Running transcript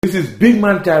This is Big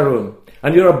Man Tyrone,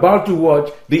 and you're about to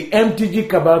watch the MTG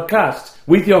Cabal Cast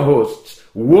with your hosts,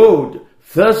 Woad,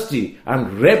 Thirsty,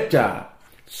 and Reptar.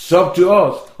 Sub to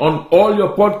us on all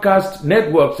your podcast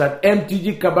networks at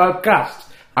MTG Cabal Cast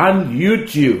and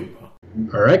YouTube.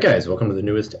 All right, guys, welcome to the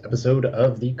newest episode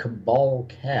of the Cabal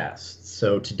Cast.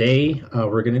 So today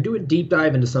we're going to do a deep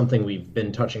dive into something we've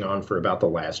been touching on for about the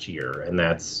last year, and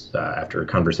that's after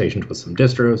conversations with some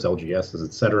distros, LGSs,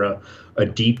 etc., a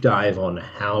deep dive on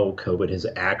how COVID has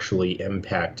actually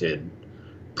impacted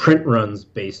print runs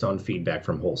based on feedback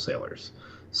from wholesalers.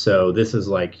 So this is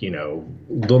like, a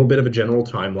little bit of a general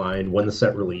timeline, when the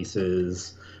set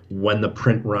releases, when the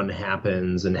print run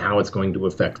happens, and how it's going to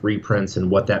affect reprints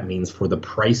and what that means for the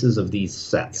prices of these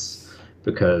sets.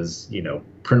 Because,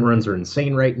 print runs are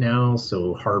insane right now,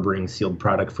 so harboring sealed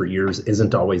product for years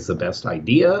isn't always the best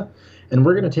idea. And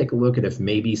we're going to take a look at if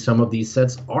maybe some of these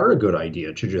sets are a good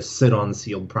idea to just sit on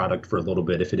sealed product for a little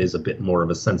bit if it is a bit more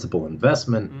of a sensible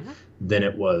investment than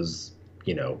it was,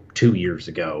 2 years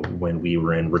ago when we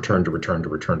were in Return to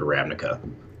Ravnica.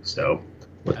 So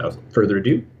without further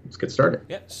ado, let's get started.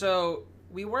 Yeah, so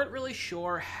we weren't really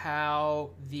sure how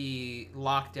the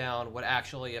lockdown would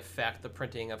actually affect the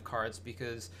printing of cards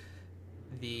because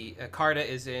the Carta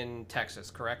is in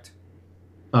Texas, correct?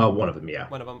 One of them, yeah.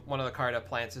 One of the Carta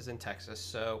plants is in Texas.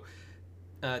 So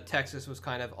Texas was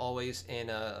kind of always in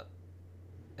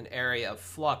an area of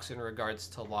flux in regards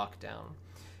to lockdown.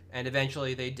 And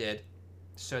eventually they did.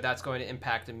 So that's going to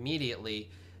impact immediately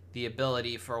the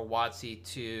ability for WotC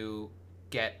to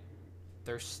get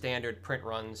their standard print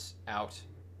runs out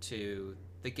to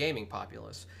the gaming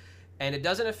populace. And it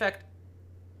doesn't affect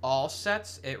all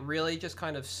sets. It really just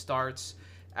kind of starts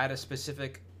at a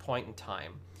specific point in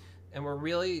time. And we're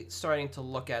really starting to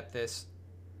look at this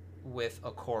with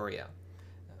Ikoria.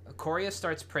 Ikoria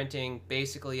starts printing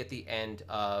basically at the end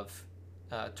of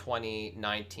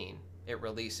 2019. It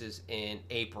releases in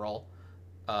April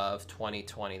of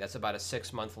 2020. That's about a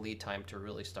 6-month lead time to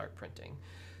really start printing.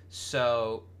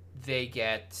 So they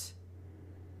get,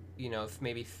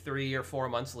 maybe 3 or 4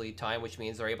 months lead time, which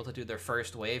means they're able to do their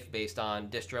first wave based on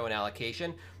distro and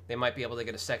allocation. They might be able to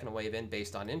get a second wave in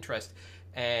based on interest.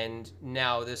 And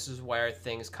now this is where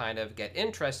things kind of get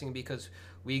interesting because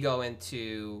we go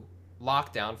into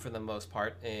lockdown for the most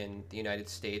part in the United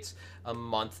States a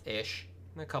month-ish,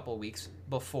 a couple weeks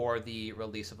before the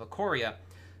release of Ikoria.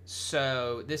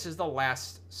 So this is the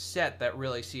last set that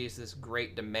really sees this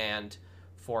great demand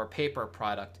for paper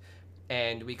product,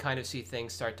 and we kind of see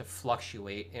things start to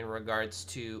fluctuate in regards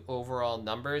to overall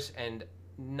numbers and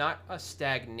not a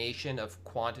stagnation of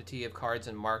quantity of cards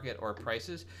in market or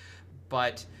prices,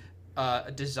 but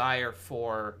a desire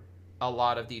for a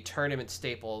lot of the tournament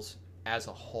staples as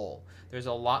a whole. There's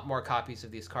a lot more copies of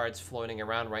these cards floating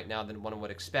around right now than one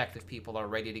would expect if people are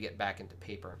ready to get back into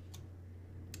paper.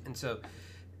 And so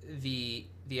the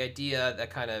idea that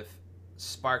kind of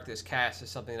sparked this cast is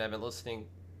something that I've been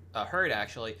heard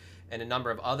actually, and a number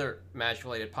of other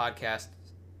Magic-related podcasts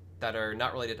that are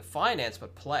not related to finance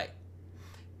but play.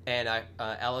 And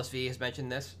LSV has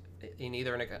mentioned this in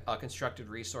either a constructed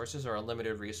resources or a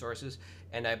limited resources,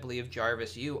 and I believe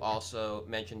Jarvis, you also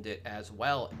mentioned it as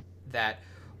well, that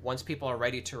once people are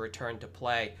ready to return to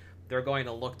play, they're going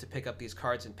to look to pick up these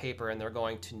cards in paper, and they're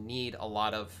going to need a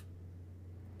lot of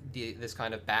this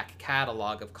kind of back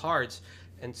catalog of cards.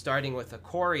 And starting with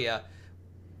Ikoria,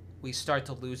 we start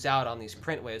to lose out on these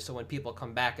print waves. So when people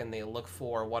come back and they look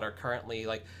for what are currently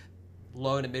like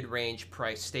low to mid-range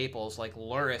price staples like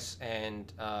Lurrus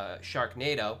and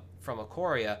Sharknado from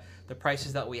Ikoria, the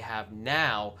prices that we have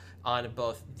now on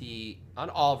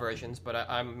all versions, but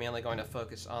I'm mainly going to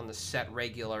focus on the set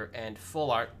regular and full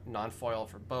art, non-foil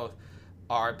for both,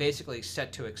 are basically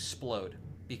set to explode.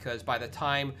 Because by the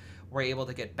time we're able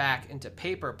to get back into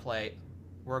paper play,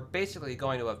 we're basically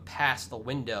going to have passed the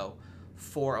window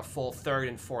for a full third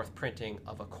and fourth printing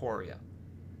of Ikoria.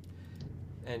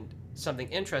 And something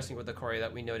interesting with Ikoria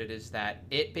that we noted is that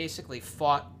it basically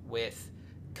fought with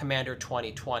Commander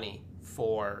 2020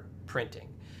 for printing.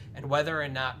 And whether or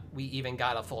not we even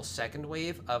got a full second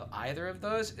wave of either of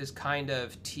those is kind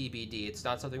of TBD. It's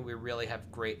not something we really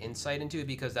have great insight into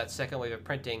because that second wave of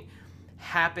printing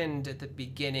happened at the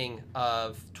beginning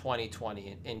of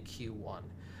 2020 in Q1.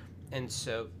 And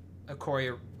so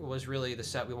Ikoria was really the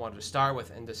set we wanted to start with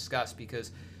and discuss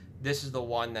because this is the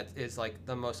one that is like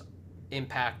the most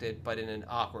impacted, but in an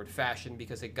awkward fashion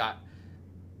because it got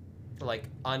like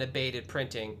unabated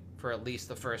printing for at least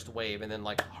the first wave and then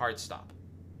like hard stop.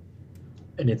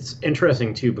 And it's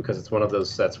interesting too because it's one of those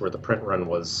sets where the print run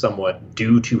was somewhat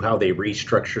due to how they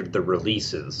restructured the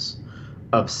releases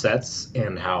of sets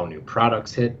and how new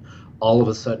products hit. all of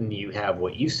a sudden you have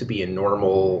what used to be a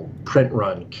normal print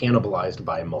run cannibalized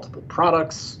by multiple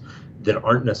products that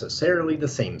aren't necessarily the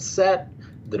same set,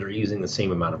 that are using the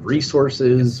same amount of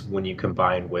resources. When you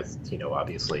combine with,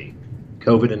 obviously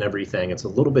COVID and everything, it's a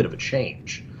little bit of a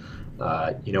change.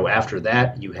 After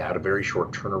that, you had a very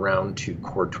short turnaround to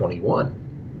Core 21,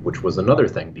 which was another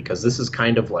thing, because this is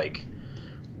kind of like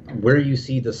where you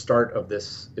see the start of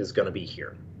this is going to be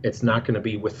here. It's not going to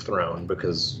be with Throne,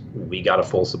 because we got a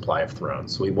full supply of Throne.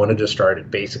 So we wanted to start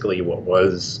at basically what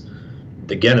was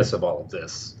the Guinness of all of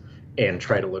this and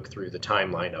try to look through the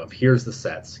timeline of here's the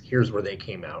sets, here's where they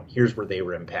came out, here's where they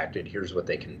were impacted, here's what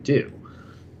they can do.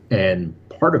 And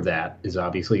part of that is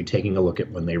obviously taking a look at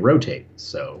when they rotate.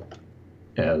 So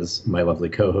as my lovely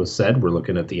co-host said, we're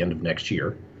looking at the end of next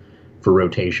year for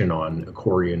rotation on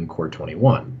Ikoria and Core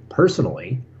 21.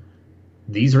 Personally,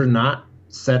 these are not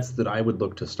sets that I would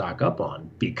look to stock up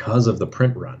on because of the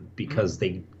print run, because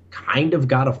they kind of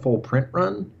got a full print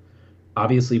run.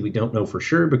 Obviously, we don't know for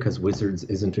sure because Wizards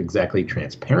isn't exactly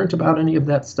transparent about any of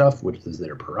that stuff, which is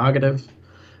their prerogative.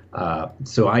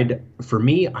 So I'd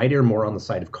err more on the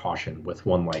side of caution with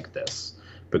one like this,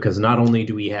 because not only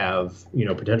do we have,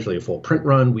 potentially a full print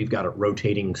run, we've got it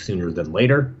rotating sooner than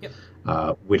later,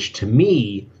 which to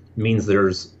me means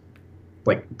there's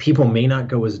people may not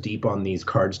go as deep on these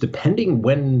cards depending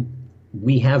when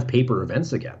we have paper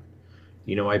events again.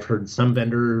 I've heard some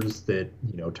vendors that,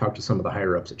 talk to some of the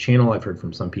higher ups at Channel. I've heard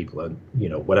from some people at,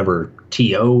 whatever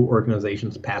TO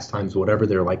organizations, Pastimes, whatever.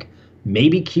 They're like,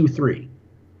 maybe Q3.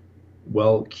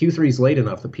 Well, Q3 is late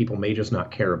enough that people may just not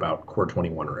care about Core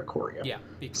 21 or Ikoria. Yeah.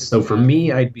 So for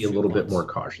me, I'd be a little bit more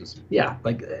cautious. Yeah,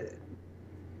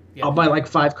 I'll buy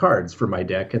 5 cards for my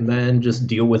deck and then just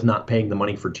deal with not paying the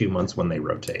money for 2 months when they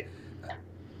rotate.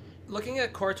 Looking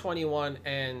at Core 21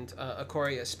 and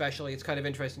Ikoria especially, it's kind of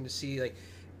interesting to see,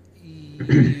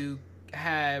 you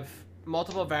have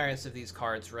multiple variants of these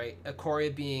cards, right?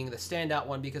 Ikoria being the standout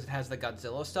one because it has the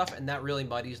Godzilla stuff, and that really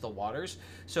muddies the waters.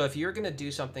 So if you're going to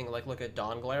do something like look at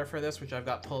Dawn Glare for this, which I've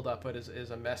got pulled up but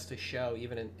is a mess to show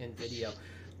even in video,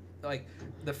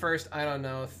 the first,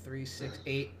 3, 6,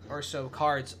 8 or so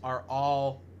cards are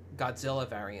all Godzilla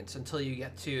variants until you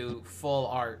get to full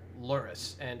art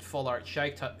Luris and full art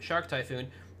Shark Typhoon.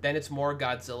 Then it's more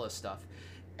Godzilla stuff.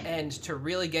 And to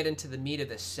really get into the meat of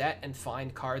the set and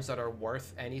find cards that are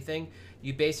worth anything,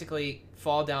 you basically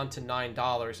fall down to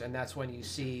 $9, and that's when you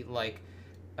see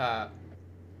Ketria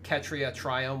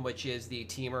Triome, which is the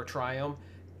Teamer Triome,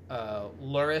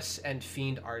 Luris, and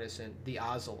Fiend Artisan, the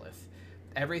Ozolith.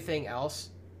 Everything else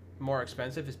more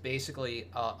expensive is basically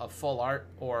a full art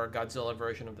or Godzilla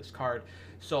version of this card.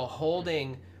 So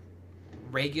holding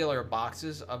regular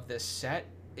boxes of this set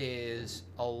is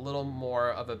a little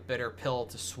more of a bitter pill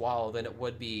to swallow than it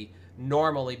would be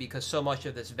normally, because so much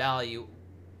of this value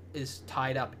is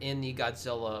tied up in the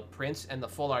Godzilla prints and the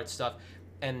full art stuff,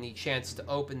 and the chance to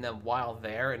open them while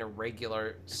they're in a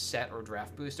regular set or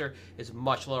draft booster is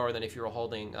much lower than if you were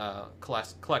holding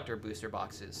collector booster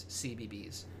boxes,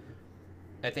 CBBs.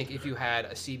 I think if you had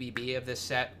a CBB of this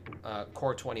set,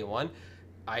 Core 21,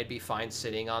 I'd be fine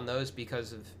sitting on those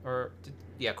because of,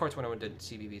 Core 21 did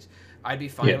CBBs. I'd be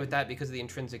fine with that because of the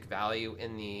intrinsic value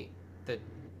in the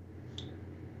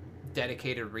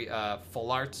dedicated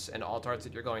full arts and alt arts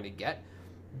that you're going to get.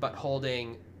 But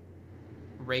holding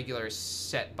regular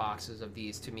set boxes of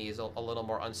these to me is a little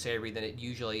more unsavory than it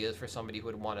usually is for somebody who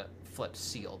would want to flip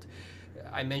sealed.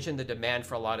 I mentioned the demand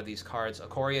for a lot of these cards.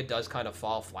 Ikoria does kind of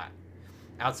fall flat.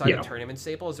 Outside of tournament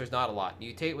staples, there's not a lot.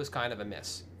 Mutate was kind of a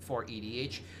miss for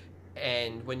EDH.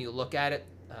 And when you look at it,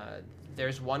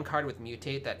 there's one card with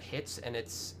Mutate that hits, and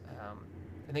it's,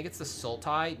 I think it's the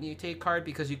Sultai Mutate card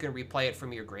because you can replay it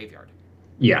from your graveyard.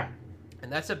 Yeah.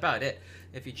 And that's about it.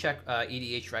 If you check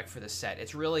EDH Rec for the set,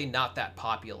 it's really not that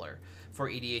popular for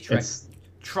EDH Rec.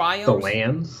 Triomes, the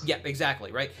lands? Yeah,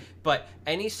 exactly, right? But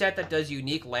any set that does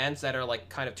unique lands that are like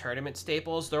kind of tournament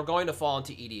staples, they're going to fall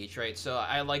into EDH, right? So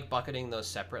I like bucketing those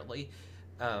separately.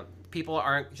 People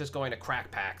aren't just going to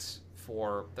crack packs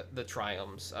for the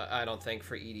Triomes, I don't think,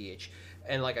 for EDH.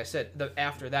 And like I said,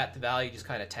 after that, the value just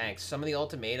kind of tanks. Some of the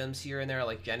ultimatums here and there,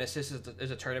 like Genesis is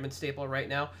a tournament staple right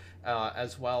now,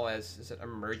 as well as, is it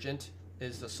Emergent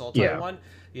is the Sultai one?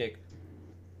 Yeah,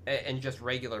 and just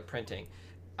regular printing.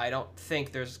 I don't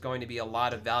think there's going to be a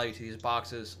lot of value to these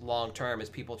boxes long term as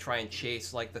people try and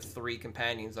chase like the 3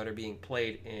 companions that are being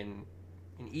played in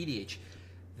EDH.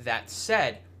 That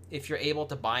said, if you're able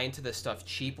to buy into this stuff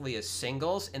cheaply as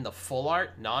singles in the full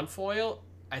art non-foil,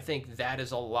 I think that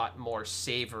is a lot more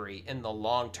savory in the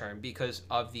long term because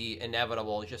of the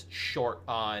inevitable just short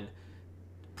on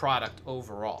product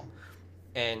overall.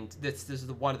 And this is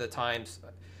one of the times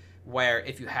where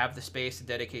if you have the space to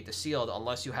dedicate to sealed,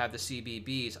 unless you have the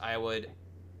CBBs, I would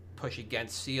push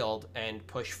against sealed and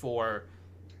push for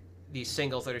these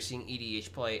singles that are seeing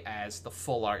EDH play as the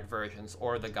full art versions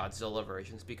or the Godzilla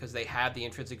versions, because they have the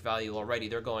intrinsic value already.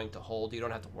 They're going to hold. You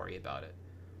don't have to worry about it.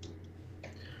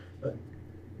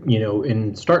 You know,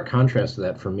 in stark contrast to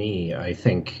that, for me, I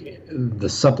think the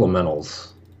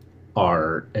supplementals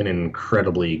are an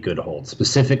incredibly good hold,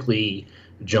 specifically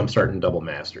Jumpstart and Double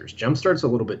Masters. Jumpstart's a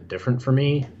little bit different for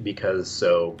me because,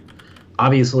 so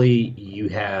obviously you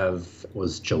have,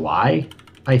 was July,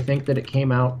 I think, that it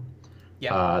came out.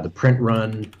 Yeah. The print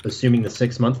run, assuming the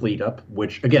 6-month lead up,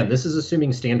 which again, this is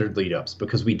assuming standard lead ups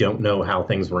because we don't know how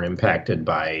things were impacted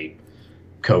by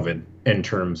COVID in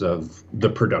terms of the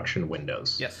production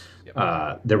windows. Yes.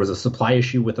 Yep. There was a supply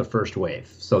issue with the first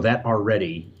wave. So that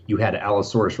already, you had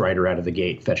Allosaurus Rider out of the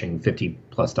gate fetching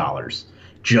 $50+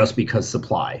 just because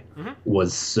supply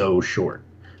was so short.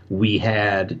 We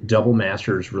had Double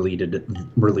Masters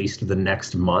released the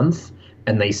next month,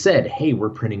 and they said, hey, we're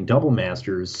printing Double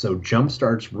Masters, so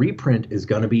Jumpstart's reprint is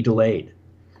going to be delayed.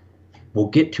 We'll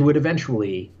get to it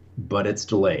eventually, but it's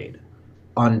delayed.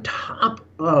 On top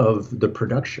of the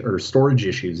production or storage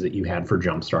issues that you had for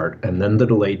Jumpstart, and then the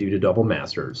delay due to Double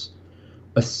Masters,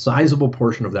 a sizable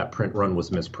portion of that print run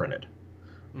was misprinted,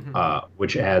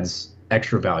 which adds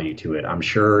extra value to it. I'm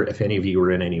sure if any of you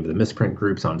were in any of the misprint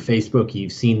groups on Facebook,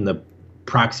 you've seen the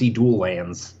proxy dual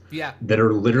lands that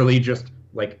are literally just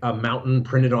like a mountain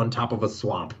printed on top of a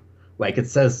swamp. Like it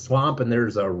says swamp and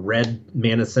there's a red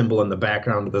mana symbol in the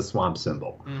background of the swamp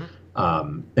symbol.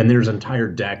 And there's entire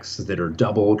decks that are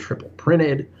double, triple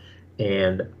printed.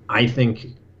 And I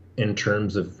think in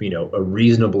terms of, you know, a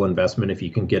reasonable investment, if you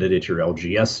can get it at your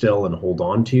LGS still and hold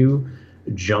on to,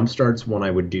 Jumpstart's one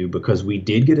I would do because we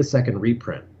did get a second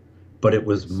reprint, but it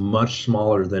was much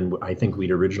smaller than I think we'd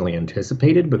originally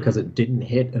anticipated because it didn't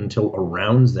hit until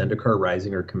around Zendikar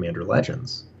Rising or Commander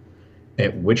Legends,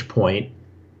 at which point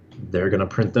they're going to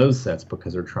print those sets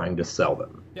because they're trying to sell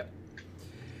them. Yep.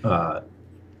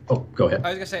 Go ahead. I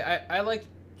was going to say, I like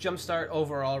Jumpstart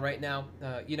overall right now.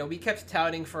 You know, we kept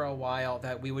touting for a while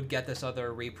that we would get this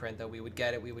other reprint, that we would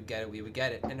get it.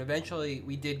 And eventually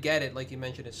we did get it. Like you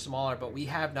mentioned, it's smaller, but we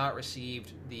have not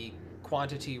received the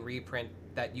quantity reprint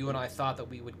that you and I thought that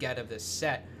we would get of this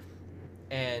set.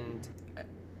 And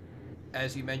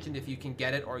as you mentioned, if you can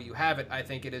get it or you have it, I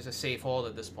think it is a safe hold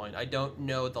at this point. I don't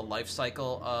know the life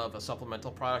cycle of a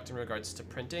supplemental product in regards to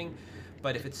printing,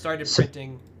 but if it started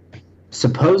printing...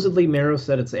 Supposedly, Marrow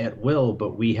said it's at will,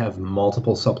 but we have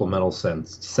multiple supplemental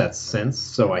sets since,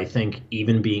 so I think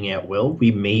even being at will,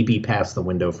 we may be past the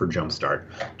window for Jumpstart.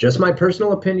 Just my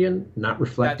personal opinion, not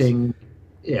reflecting...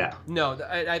 No,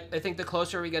 I think the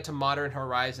closer we get to Modern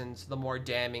Horizons, the more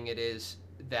damning it is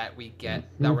that we get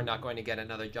that we're not going to get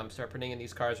another Jumpstart printing, and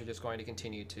these cards are just going to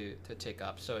continue to tick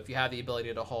up. So if you have the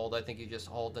ability to hold, I think you just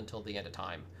hold until the end of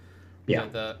time. Yeah.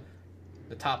 You know,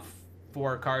 the top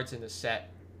 4 cards in the set: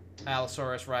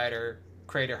 Allosaurus Rider,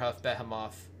 Craterhoof,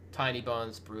 Behemoth, Tiny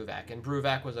Bones, Bruvac. And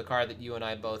Bruvac was a card that you and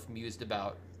I both mused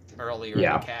about earlier in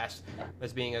the cast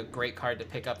as being a great card to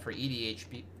pick up for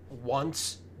EDH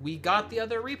once we got the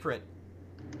other reprint.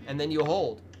 And then you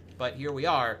hold. But here we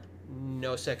are,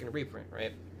 no second reprint,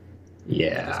 right?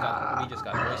 Yeah. We just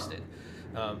got hoisted.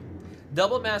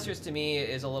 Double Masters to me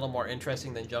is a little more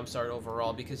interesting than Jumpstart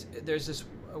overall because there's this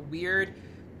weird...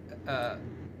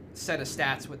 set of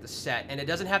stats with the set, and it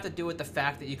doesn't have to do with the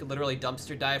fact that you could literally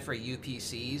dumpster dive for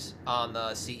UPCs on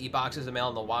the CE boxes and mail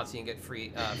in the WotC and get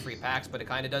free packs, but it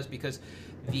kind of does because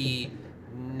the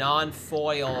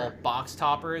non-foil box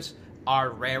toppers are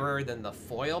rarer than the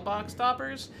foil box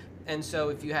toppers. And so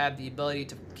if you have the ability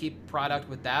to keep product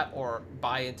with that or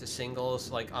buy into singles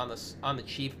like on the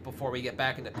cheap before we get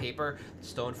back into paper,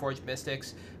 Stoneforge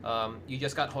Mystics, you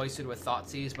just got hoisted with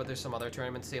Thoughtseize, but there's some other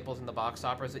tournament staples in the box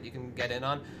toppers that you can get in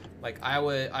on. Like I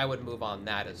would move on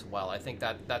that as well. I think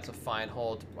that's a fine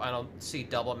hold. I don't see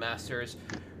Double Masters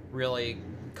really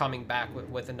coming back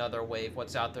with another wave.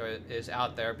 What's out there is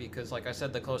out there because, like I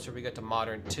said, the closer we get to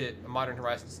Modern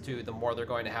Horizons 2, the more they're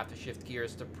going to have to shift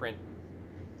gears to print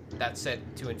that set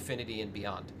to infinity and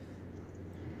beyond.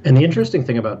 And the interesting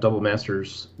thing about Double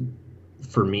Masters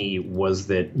for me was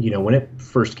that, you know, when it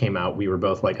first came out, we were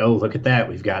both like, oh, look at that.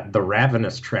 We've got the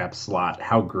Ravenous Trap slot.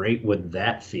 How great would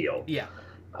that feel? Yeah.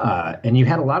 And you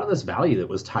had a lot of this value that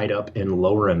was tied up in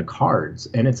lower end cards.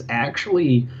 And it's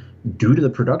actually, due to the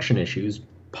production issues,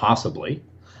 possibly,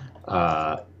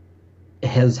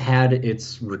 has had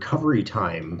its recovery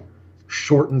time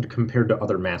shortened compared to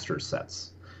other Masters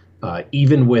sets.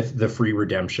 Even with the free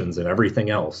redemptions and everything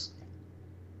else,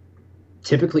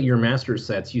 typically your master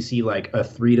sets, you see like a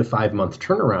 3 to 5 month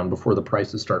turnaround before the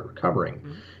prices start recovering.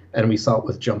 Mm-hmm. And we saw it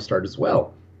with Jumpstart as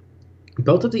well.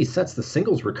 Both of these sets, the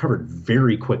singles recovered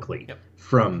very quickly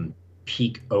from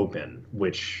peak open,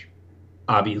 which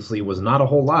obviously was not a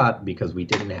whole lot because we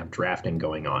didn't have drafting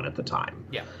going on at the time.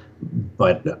 Yeah.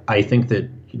 But I think that,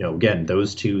 again,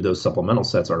 those supplemental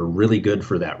sets are really good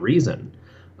for that reason.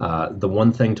 The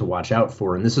one thing to watch out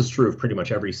for, and this is true of pretty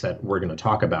much every set we're going to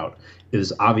talk about,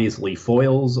 is obviously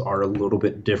foils are a little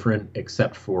bit different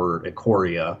except for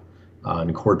Ikoria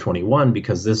and Core 21,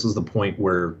 because this is the point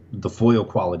where the foil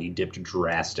quality dipped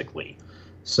drastically.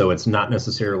 So it's not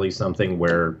necessarily something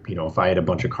where, if I had a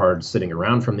bunch of cards sitting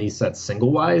around from these sets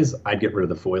single-wise, I'd get rid of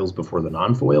the foils before the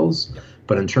non-foils. Yep.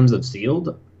 But in terms of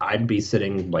sealed, I'd be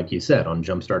sitting, like you said, on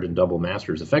Jumpstart and Double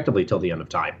Masters effectively till the end of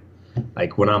time.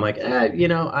 Like when I'm like,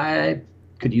 I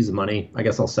could use the money, I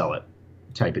guess I'll sell it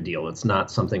type of deal. It's not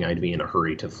something I'd be in a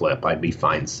hurry to flip. I'd be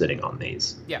fine sitting on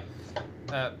these. Yeah.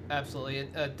 Absolutely.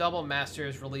 Double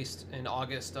Masters released in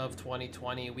August of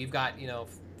 2020. We've got,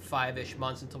 5-ish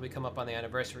months until we come up on the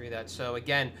anniversary of that. So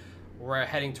again, we're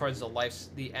heading towards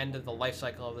the end of the life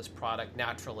cycle of this product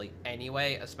naturally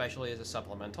anyway, especially as a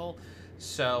supplemental.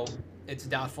 So it's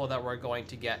doubtful that we're going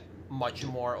to get much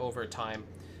more over time.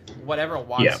 Whatever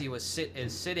WotC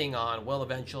is sitting on will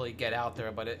eventually get out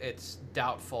there, but it's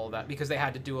doubtful that, because they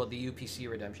had to do all the UPC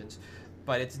redemptions,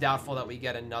 but it's doubtful that we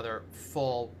get another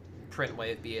full print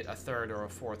wave, be it a third or a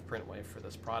fourth print wave for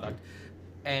this product.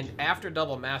 And after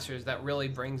Double Masters, that really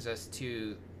brings us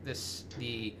to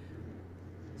the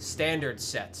standard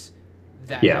sets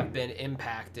that have been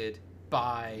impacted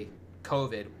by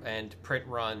COVID and print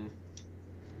run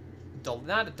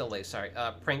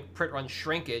print run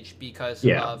shrinkage because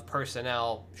of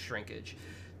personnel shrinkage.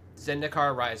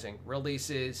 Zendikar Rising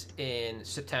releases in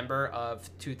September of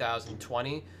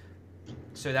 2020,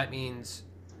 so that means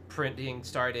printing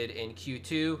started in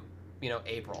Q2,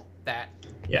 April.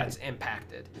 That's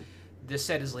impacted. This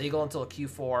set is legal until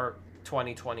Q4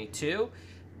 2022,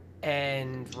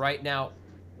 and right now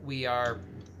we are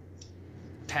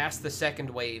past the second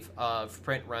wave of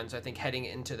print runs, I think heading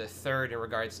into the third in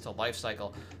regards to life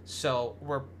cycle. So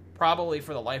we're probably,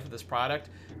 for the life of this product,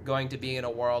 going to be in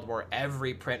a world where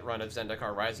every print run of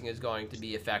Zendikar Rising is going to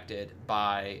be affected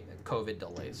by COVID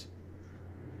delays.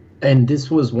 And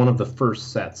this was one of the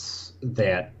first sets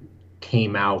that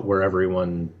came out where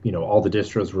everyone, all the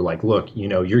distros were like, look,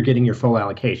 you're getting your full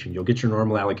allocation. You'll get your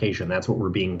normal allocation. That's what we're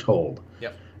being told.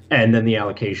 Yep. And then the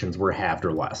allocations were halved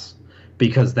or less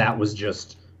because that was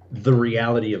just the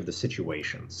reality of the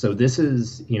situation. So this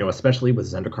is, especially with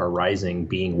Zendikar Rising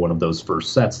being one of those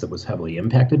first sets that was heavily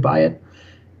impacted by it,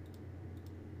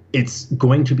 it's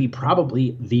going to be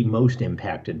probably the most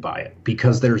impacted by it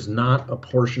because there's not a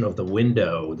portion of the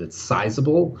window that's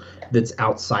sizable that's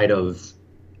outside of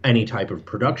any type of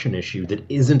production issue that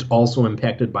isn't also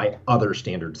impacted by other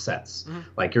standard sets,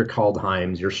 like your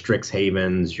Kaldheims, your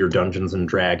Strixhavens, your Dungeons and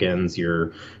Dragons,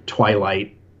 your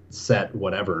Twilight set,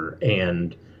 whatever.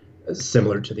 And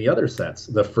similar to the other sets,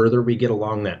 the further we get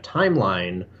along that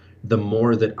timeline, the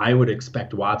more that I would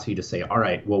expect WotC to say, all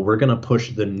right, well, we're going to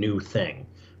push the new thing.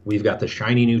 We've got the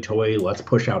shiny new toy. Let's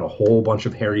push out a whole bunch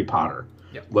of Harry Potter.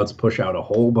 Yep. Let's push out a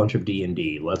whole bunch of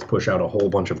D&D. Let's push out a whole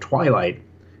bunch of Twilight,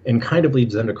 and kind of leave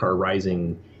Zendikar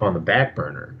Rising on the back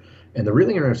burner. And the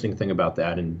really interesting thing about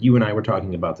that, and you and I were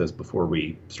talking about this before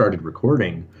we started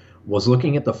recording, was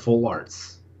looking at the full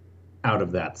arts out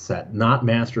of that set. Not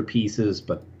masterpieces,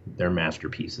 but they're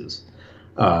masterpieces.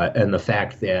 And the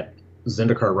fact that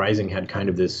Zendikar Rising had kind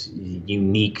of this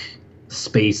unique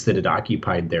space that it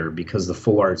occupied there because the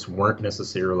full arts weren't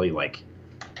necessarily like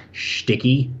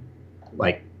shticky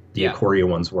like the Ikoria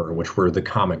ones were, which were the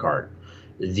comic art.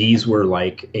 These were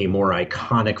like a more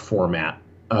iconic format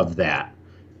of that.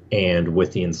 And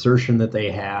with the insertion that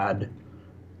they had,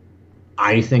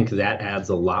 I think that adds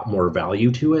a lot more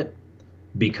value to it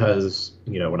because,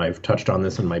 when I've touched on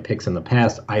this in my picks in the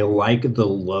past, I like the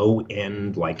low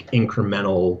end, like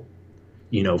incremental,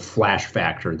 flash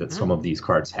factor that some of these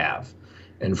cards have.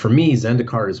 And for me,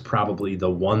 Zendikar is probably the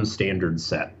one standard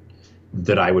set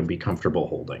that I would be comfortable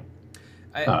holding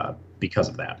because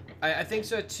of that. I think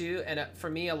so too, and for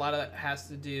me, a lot of it has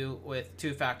to do with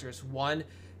two factors. One,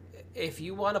 if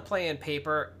you want to play in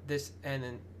paper, and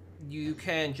then you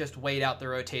can just wait out the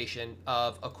rotation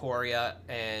of Ikoria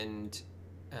and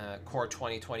Core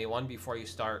 2021 before you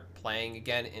start playing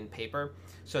again in paper.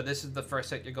 So this is the first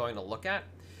set you're going to look at.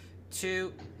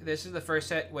 Two, this is the first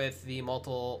set with the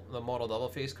modal double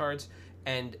face cards,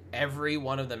 and every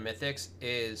one of the mythics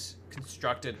is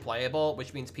constructed playable,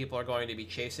 which means people are going to be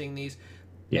chasing these.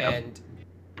 Yeah. And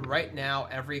right now,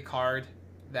 every card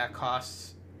that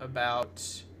costs about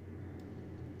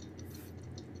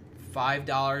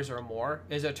 $5 or more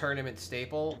is a tournament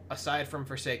staple, aside from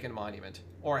Forsaken Monument,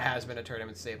 or has been a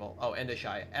tournament staple. Oh, and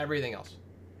Ashaya. Everything else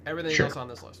on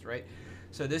this list, right?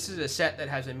 So this is a set that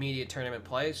has immediate tournament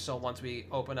play. So once we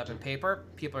open up in paper,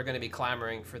 people are going to be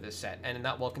clamoring for this set, and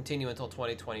that will continue until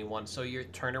 2021. So your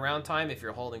turnaround time, if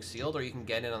you're holding sealed or you can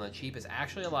get it on the cheap, is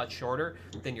actually a lot shorter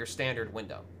than your standard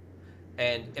window.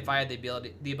 And if I had the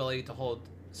ability to hold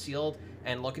sealed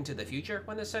and look into the future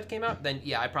when this set came out, then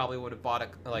yeah, I probably would have bought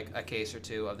a case or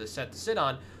two of this set to sit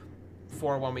on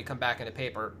for when we come back into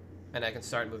paper and I can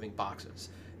start moving boxes.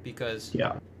 Because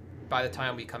by the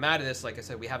time we come out of this, like I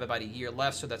said, we have about a year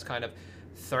left, so that's kind of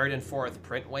third and fourth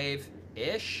print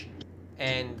wave-ish.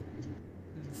 And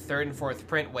third and fourth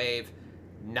print wave,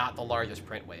 not the largest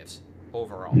print waves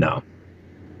overall. No.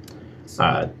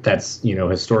 That's,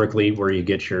 historically where you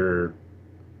get your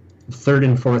third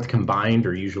and fourth combined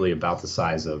are usually about the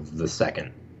size of the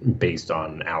second based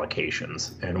on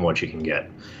allocations and what you can get,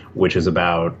 which is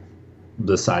about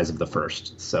the size of the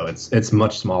first. So it's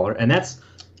much smaller. And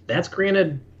that's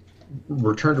granted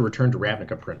return to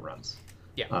Ravnica print runs.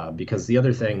 Yeah. Because the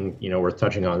other thing, worth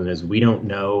touching on is we don't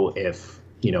know if,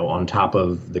 on top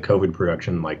of the COVID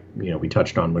production, like, we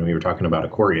touched on when we were talking about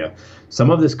Ikoria, some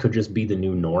of this could just be the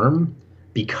new norm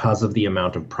because of the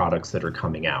amount of products that are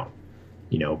coming out.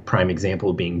 Prime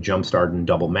example being Jumpstart and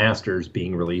Double Masters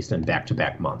being released in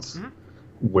back-to-back months,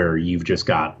 where you've just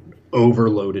got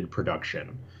overloaded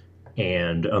production.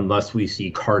 And unless we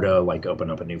see Carta like open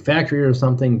up a new factory or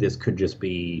something, this could just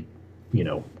be,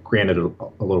 granted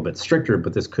a little bit stricter,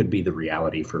 but this could be the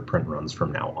reality for print runs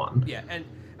from now on. Yeah, and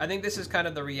I think this is kind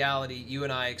of the reality you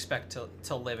and I expect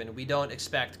to live in. We don't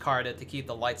expect Carta to keep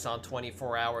the lights on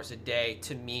 24 hours a day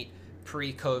to meet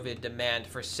pre-COVID demand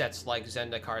for sets like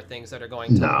Zendikar, things that are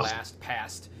going to last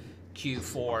past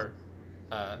Q4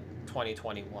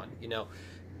 2021,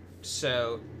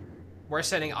 So we're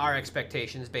setting our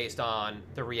expectations based on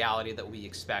the reality that we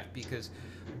expect, because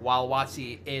while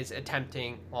WotC is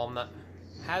attempting,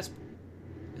 is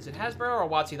it Hasbro or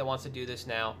WotC that wants to do this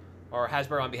now, or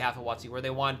Hasbro on behalf of WotC, where they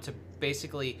want to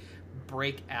basically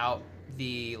break out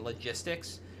the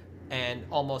logistics and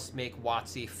almost make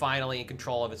WotC finally in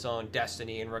control of its own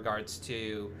destiny in regards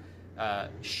to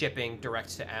shipping direct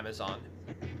to Amazon.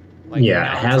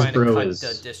 Hasbro is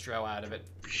the distro out of it,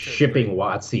 shipping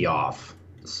WotC off.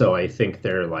 So I think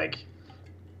they're like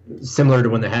similar to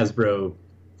when the Hasbro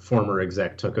former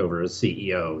exec took over as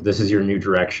CEO. This is your new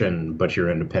direction, but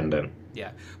you're independent.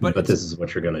 Yeah, but this is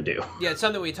what you're going to do. Yeah, it's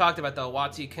something we talked about, though.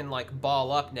 WotC can,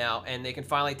 ball up now, and they can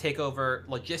finally take over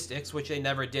logistics, which they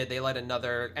never did. They let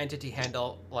another entity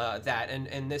handle that. And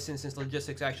in this instance,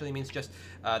 logistics actually means just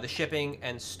the shipping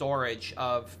and storage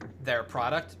of their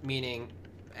product, meaning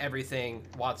everything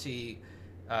WotC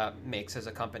makes as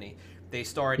a company. They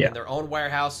store it in their own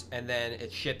warehouse, and then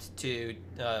it's shipped to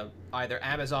either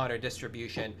Amazon or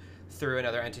distribution through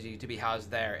another entity to be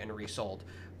housed there and resold.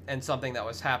 And something that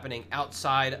was happening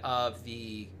outside of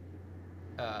the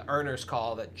earners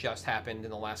call that just happened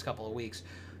in the last couple of weeks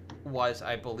was,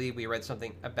 I believe we read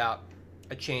something about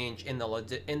a change in the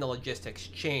logistics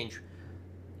chain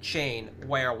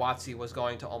where WotC was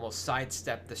going to almost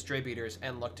sidestep distributors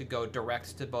and look to go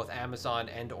direct to both Amazon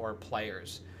and or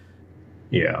players.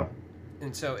 Yeah.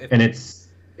 And so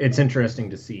it's interesting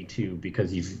to see too,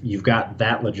 because you've got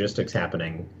that logistics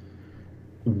happening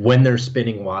when they're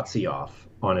spinning WotC off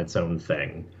on its own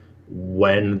thing,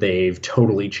 when they've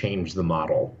totally changed the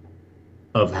model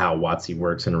of how WotC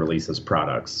works and releases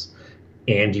products,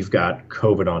 and you've got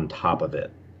COVID on top of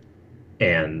it.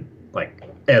 And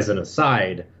as an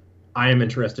aside, I am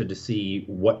interested to see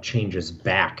what changes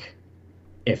back,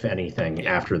 if anything,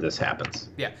 after this happens.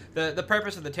 Yeah, the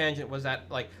purpose of the tangent was that,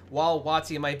 while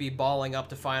WotC might be balling up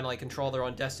to finally control their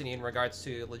own destiny in regards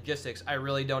to logistics, I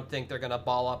really don't think they're going to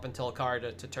ball up until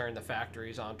Carta to turn the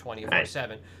factories on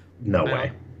 24/7. No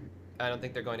way. I don't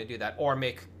think they're going to do that,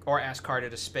 or ask Carta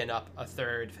to spin up a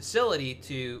third facility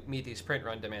to meet these print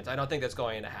run demands. I don't think that's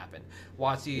going to happen.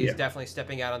 WotC is definitely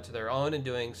stepping out onto their own and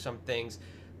doing some things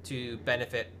to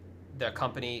benefit their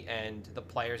company and the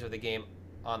players of the game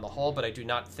on the whole, but I do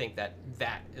not think that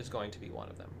is going to be one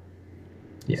of them.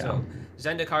 Yeah. So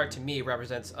Zendikar to me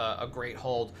represents a great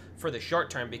hold for the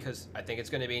short term, because I think it's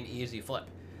going to be an easy flip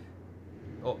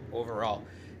overall.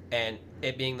 And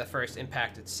it being the first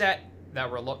impacted set that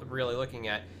we're really looking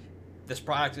at, this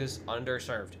product is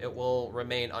underserved. It will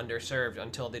remain underserved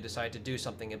until they decide to do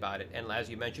something about it. And as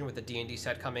you mentioned, with the D&D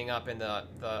set coming up and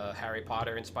the Harry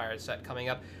Potter inspired set coming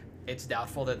up, it's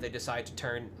doubtful that they decide to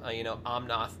turn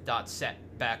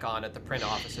Omnath.set back on at the print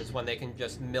offices when they can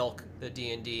just milk the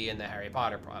D&D and the Harry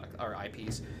Potter product or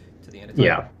IPs to the end of time.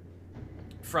 Yeah.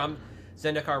 From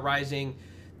Zendikar Rising,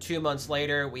 2 months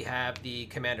later, we have the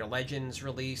Commander Legends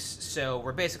release. So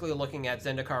we're basically looking at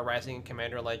Zendikar Rising and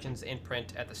Commander Legends in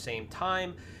print at the same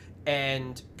time.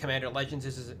 And Commander Legends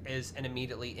is an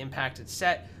immediately impacted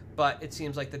set, but it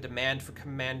seems like the demand for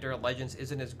Commander Legends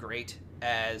isn't as great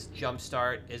as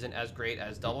Jumpstart, isn't as great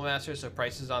as Double Master, so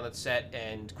prices on that set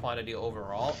and quantity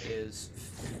overall is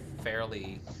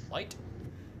fairly light.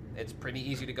 It's pretty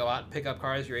easy to go out and pick up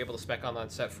cards. You're able to spec on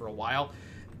that set for a while.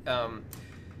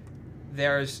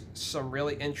 There's some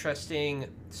really interesting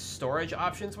storage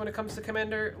options when it comes to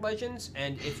Commander Legends,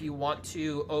 and if you want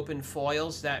to open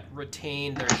foils that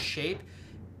retain their shape,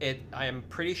 I am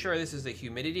pretty sure this is a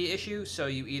humidity issue, so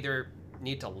you either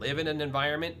need to live in an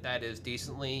environment that is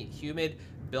decently humid,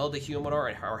 build a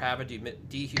humidor or have a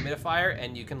dehumidifier,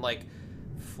 and you can like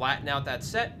flatten out that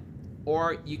set,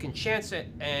 or you can chance it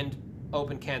and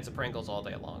open cans of Pringles all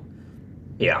day long.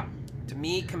 Yeah. To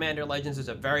me, Commander Legends is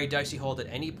a very dicey hold at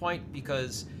any point,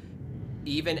 because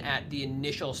even at the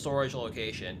initial storage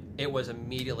location, it was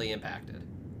immediately impacted.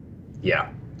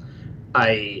 Yeah.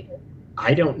 I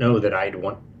don't know that I don't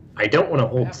want to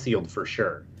hold sealed for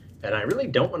sure. And I really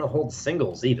don't want to hold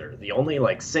singles either. The only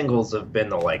like singles have been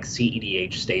the like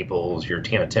CEDH staples, your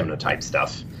Tana Timna type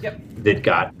stuff that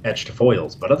got etched to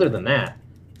foils. But other than that,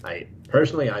 I've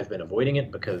been avoiding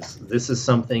it because this is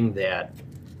something that,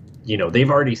 they've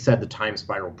already said the Time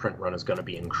Spiral print run is going to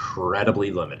be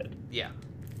incredibly limited. Yeah.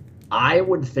 I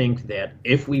would think that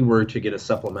if we were to get a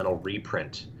supplemental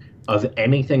reprint of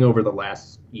anything over the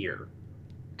last year,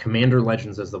 Commander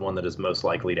Legends is the one that is most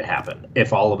likely to happen.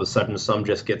 If all of a sudden some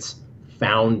just gets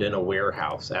found in a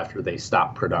warehouse after they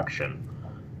stop production,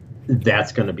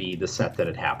 that's going to be the set that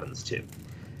it happens to.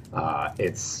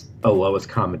 It's a lowest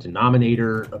common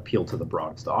denominator, appeal to the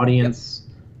broadest audience.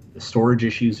 The storage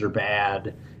issues are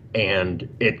bad, and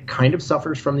it kind of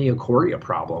suffers from the Ikoria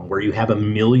problem, where you have a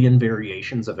million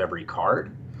variations of every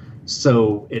card.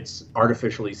 So it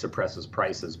artificially suppresses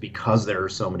prices because there are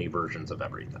so many versions of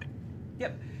everything.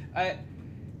 Yep. I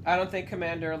don't think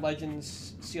Commander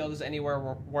Legends sealed is anywhere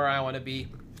where I want to be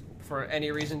for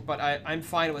any reason, but I'm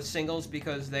fine with singles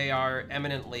because they are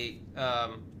eminently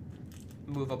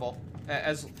movable.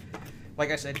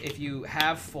 Like I said, if you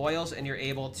have foils and you're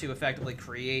able to effectively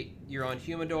create your own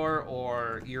humidor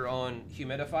or your own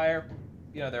humidifier,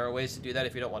 there are ways to do that.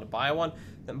 If you don't want to buy one,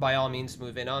 then by all means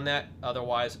move in on that.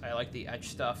 Otherwise, I like the etch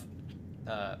stuff.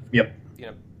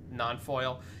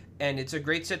 Non-foil. And it's a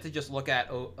great set to just look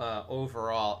at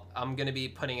overall. I'm going to be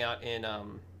putting out in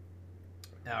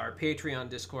our Patreon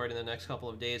Discord in the next couple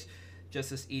of days just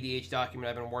this EDH document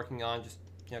I've been working on. Just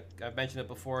I've mentioned it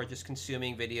before, just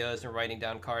consuming videos and writing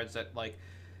down cards that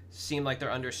seem like they're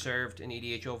underserved in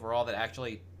EDH overall, that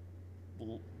actually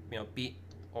beat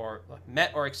or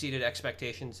met or exceeded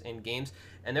expectations in games.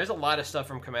 And there's a lot of stuff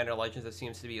from Commander Legends that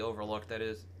seems to be overlooked that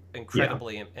is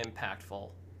incredibly impactful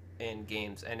in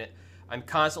games, and I'm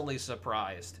constantly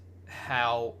surprised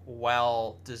how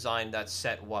well designed that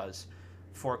set was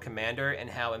for Commander and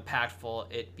how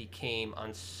impactful it became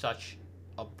on such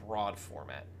a broad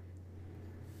format.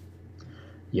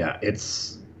 Yeah,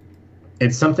 it's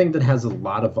something that has a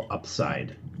lot of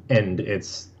upside, and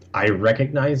I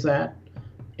recognize that,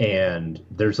 and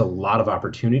there's a lot of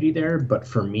opportunity there, but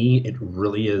for me, it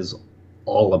really is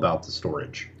all about the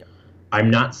storage. Yeah. I'm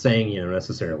not saying,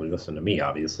 necessarily listen to me,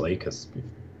 obviously, because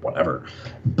whatever,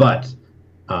 but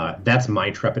that's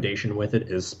my trepidation with it,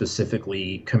 is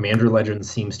specifically Commander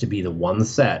Legends seems to be the one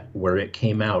set where it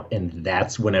came out, and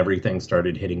that's when everything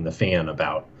started hitting the fan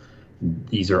about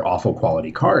these are awful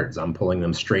quality cards. I'm pulling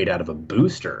them straight out of a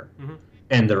booster,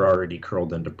 and they're already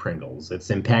curled into Pringles. It's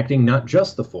impacting not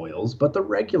just the foils, but the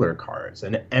regular cards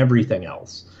and everything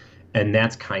else. And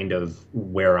that's kind of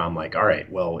where I'm like, all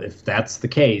right, well, if that's the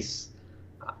case,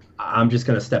 I'm just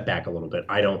going to step back a little bit.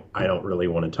 I don't really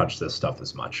want to touch this stuff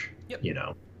as much.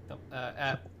 Yep.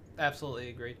 Absolutely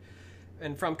agreed.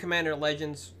 And from Commander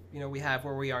Legends, we have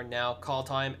where we are now, Call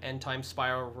Time and Time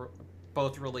Spiral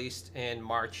both released in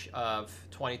March of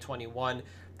 2021.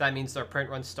 That means their print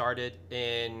run started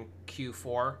in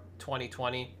Q4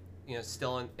 2020.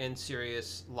 Still in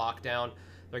serious lockdown.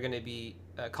 They're going to be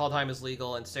Call Time is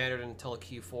legal and standard until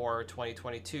Q4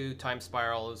 2022. Time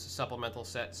Spiral is a supplemental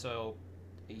set, so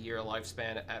a year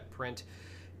lifespan at print,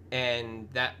 and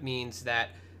that means that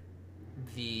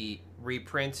the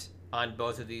reprint on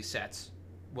both of these sets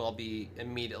will be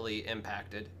immediately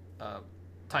impacted.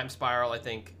 Time Spiral, I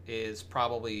think, is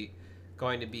probably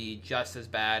going to be just as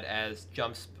bad as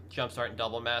Jumpstart and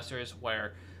Double Masters,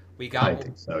 where we I got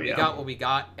think so, we yeah. got what we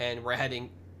got, and we're heading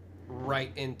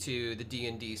right into the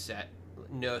D&D set.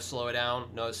 No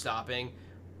slowdown, no stopping,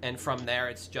 and from there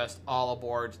it's just all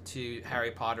aboard to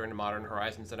Harry Potter and Modern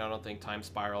Horizons. And I don't think Time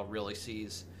Spiral really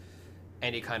sees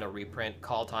any kind of reprint.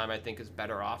 Call Time, I think, is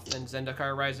better off than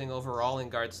Zendikar Rising overall in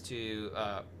regards to,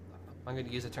 I'm going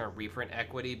to use the term reprint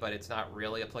equity, but it's not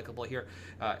really applicable here.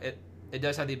 It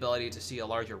does have the ability to see a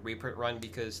larger reprint run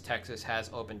because Texas has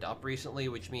opened up recently,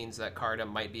 which means that Carta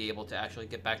might be able to actually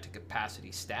get back to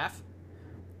capacity staff,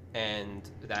 and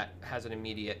that has an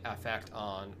immediate effect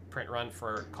on print run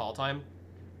for Call Time.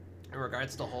 In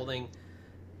regards to holding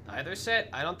either set,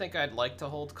 I don't think I'd like to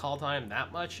hold Call Time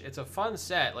that much. It's a fun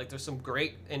set. Like, there's some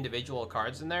great individual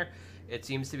cards in there. It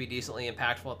seems to be decently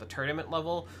impactful at the tournament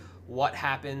level. What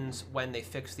happens when they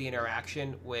fix the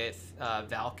interaction with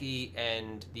Valky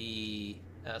and the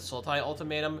Sultai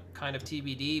Ultimatum, kind of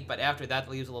TBD, but after that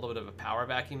leaves a little bit of a power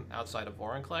vacuum outside of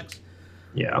Vorinclex.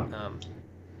 Yeah.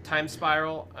 Time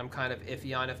Spiral, I'm kind of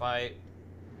iffy on if I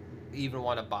even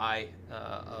want to buy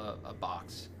a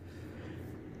box.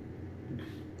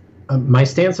 My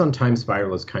stance on Time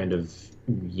Spiral is kind of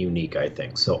unique, I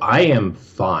think. So I am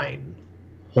fine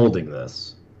holding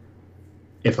this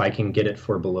if I can get it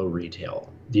for below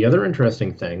retail. The other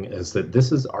interesting thing is that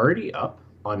this is already up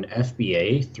on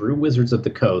FBA through Wizards of the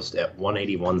Coast at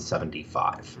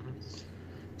 181.75.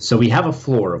 So we have a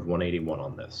floor of 181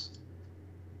 on this.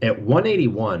 At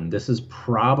 181, this is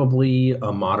probably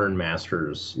a Modern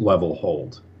Masters level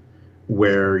hold,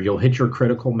 where you'll hit your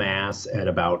critical mass at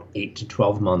about 8 to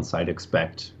 12 months, I'd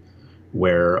expect,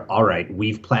 where, all right,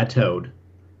 we've plateaued.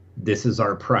 This is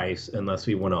our price unless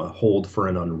we want to hold for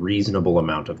an unreasonable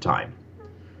amount of time.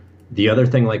 The other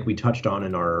thing, like we touched on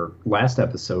in our last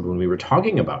episode when we were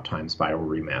talking about Time Spiral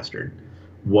Remastered,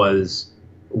 was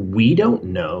we don't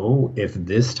know if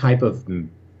this type of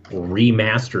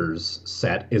remasters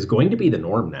set is going to be the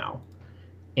norm now.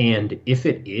 And if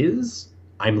it is,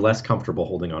 I'm less comfortable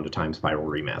holding on to Time Spiral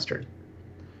Remastered.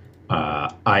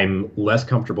 I'm less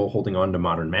comfortable holding on to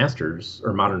Modern Masters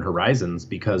or Modern Horizons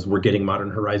because we're getting Modern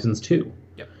Horizons 2.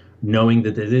 Yep. Knowing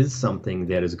that it is something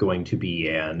that is going to be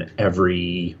an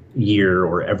every year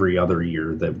or every other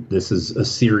year, that this is a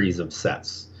series of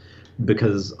sets.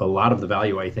 Because a lot of the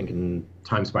value, I think, in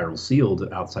Time Spiral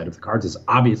Sealed outside of the cards is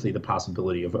obviously the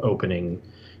possibility of opening,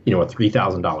 a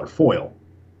 $3,000 foil.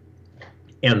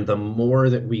 And the more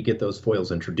that we get those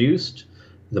foils introduced,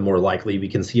 the more likely we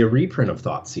can see a reprint of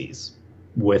Thoughtseize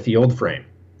with the old frame,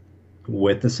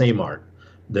 with the same art,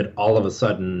 that all of a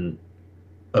sudden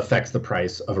affects the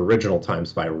price of original Time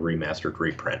Spiral Remastered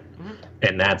reprint. Mm-hmm.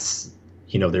 And that's,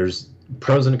 there's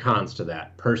pros and cons to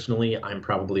that. Personally, I'm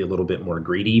probably a little bit more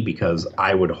greedy because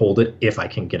I would hold it if I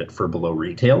can get it for below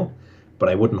retail, but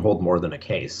I wouldn't hold more than a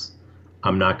case.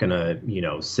 I'm not going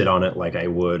to, sit on it like I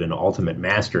would in Ultimate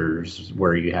Masters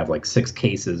where you have like 6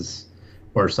 cases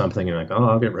or something and like, oh,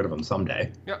 I'll get rid of them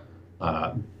someday. Yep.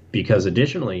 Because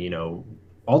additionally,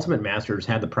 Ultimate Masters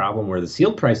had the problem where the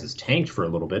sealed prices tanked for a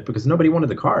little bit because nobody wanted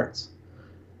the cards.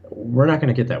 We're not going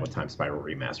to get that with Time Spiral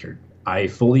Remastered. I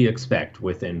fully expect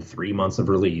within 3 months of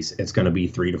release, it's going to be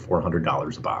 $300 to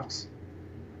 $400 a box.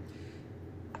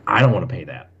 I don't want to pay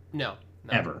that. No.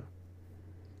 Ever.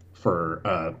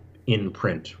 For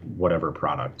in-print whatever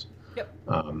product. Yep.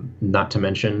 Not to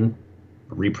mention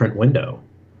reprint window.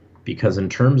 Because in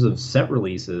terms of set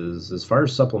releases, as far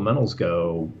as supplementals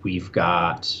go, we've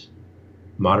got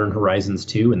Modern Horizons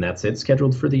 2, and that's it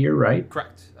scheduled for the year, right?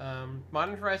 Correct.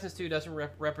 Modern Horizons 2 doesn't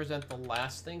represent the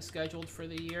last thing scheduled for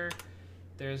the year.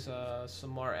 There's some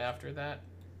more after that.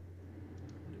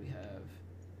 What do we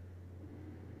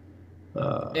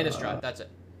have? Innistrad, that's it.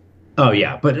 Oh,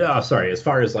 yeah. But, sorry, as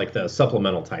far as, like, the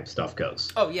supplemental type stuff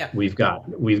goes. Oh, yeah. We've got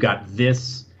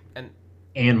this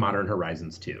and Modern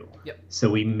Horizons 2. Yep. So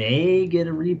we may get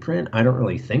a reprint. I don't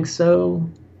really think so.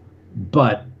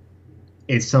 But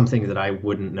it's something that I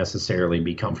wouldn't necessarily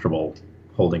be comfortable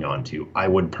holding on to. I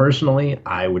would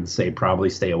say probably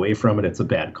stay away from it. It's a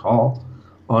bad call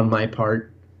on my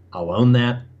part. I'll own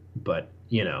that. But,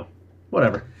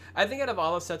 whatever. I think out of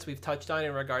all the sets we've touched on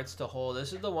in regards to hold,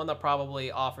 this is the one that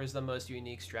probably offers the most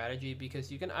unique strategy because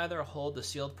you can either hold the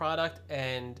sealed product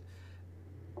and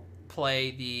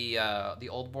play the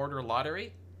old border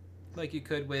lottery like you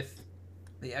could with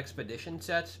the expedition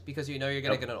sets because you're going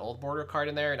to get an old border card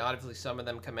in there, and obviously some of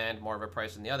them command more of a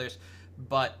price than the others,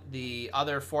 but the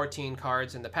other 14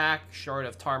 cards in the pack, short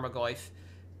of Tarmogoyf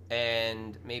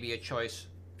and maybe a choice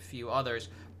few others,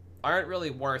 aren't really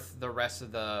worth the rest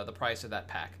of the price of that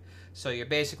pack. So you're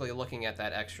basically looking at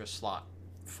that extra slot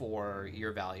for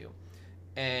your value.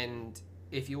 And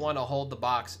if you want to hold the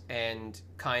box and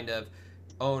kind of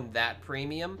own that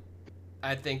premium,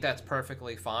 I think that's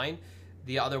perfectly fine.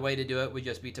 The other way to do it would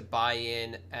just be to buy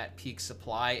in at peak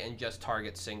supply and just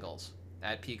target singles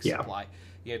at peak supply.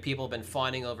 You know, people have been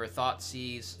fawning over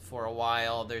Thoughtseize for a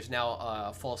while. There's now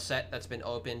a full set that's been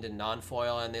opened in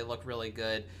non-foil, and they look really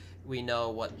good. We know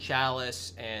what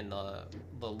Chalice and the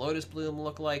Lotus Bloom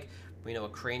look like. We know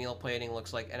what Cranial Plating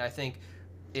looks like. And I think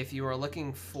if you are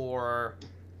looking for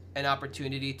an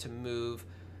opportunity to move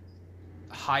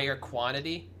higher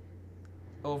quantity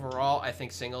overall, I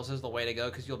think singles is the way to go,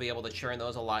 because you'll be able to churn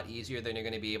those a lot easier than you're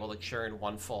going to be able to churn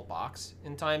one full box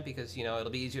in time, because, you know,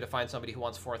 it'll be easier to find somebody who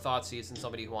wants 4 Thoughtseize than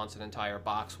somebody who wants an entire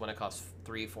box when it costs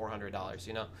 $300-$400,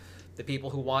 you know. The people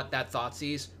who want that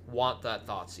Thoughtseize want that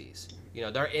Thoughtseize. You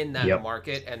know, they're in that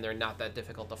market, and they're not that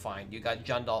difficult to find. You got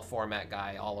Jundal format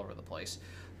guy all over the place.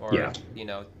 Or, you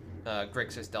know,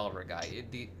 Grixis Delver guy.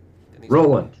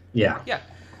 Roland. Yeah.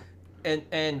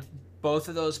 And both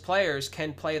of those players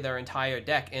can play their entire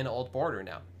deck in Old Border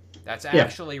now. That's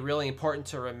actually really important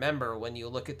to remember when you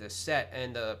look at this set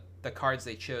and the cards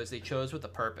they chose. They chose with a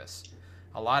purpose.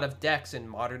 A lot of decks in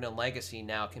Modern and Legacy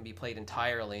now can be played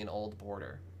entirely in Old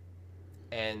Border.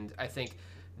 And I think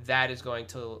that is going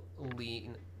to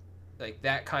lean, like,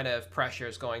 that kind of pressure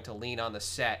is going to lean on the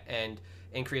set and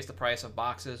increase the price of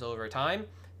boxes over time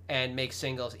and make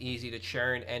singles easy to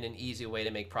churn and an easy way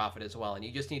to make profit as well. And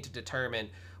you just need to determine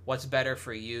what's better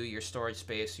for you, your storage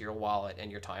space, your wallet, and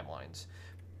your timelines.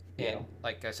 And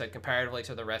like I said, comparatively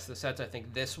to the rest of the sets, I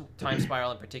think this Time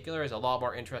Spiral in particular is a lot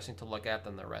more interesting to look at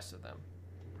than the rest of them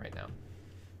right now.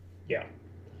 Yeah,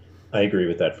 I agree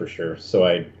with that for sure. So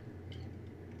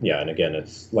and again,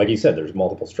 it's like you said, there's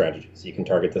multiple strategies. You can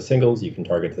target the singles, you can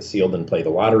target the sealed and play the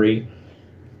lottery.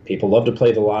 People love to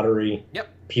play the lottery. Yep.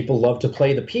 People love to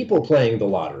play the people playing the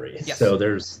lottery. Yes. So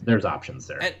there's options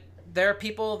there. And there are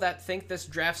people that think this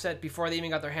draft set, before they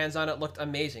even got their hands on it, looked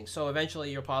amazing. So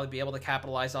eventually you'll probably be able to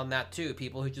capitalize on that too.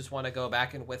 People who just want to go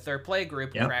back and with their play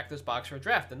group crack this box for a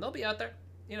draft, and they'll be out there.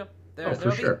 You know,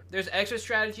 there's extra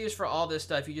strategies for all this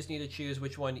stuff. You just need to choose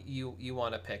which one you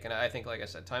want to pick. And I think, like I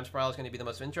said, Time Spiral is going to be the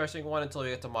most interesting one until we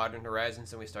get to Modern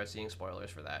Horizons and we start seeing spoilers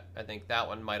for that. I think that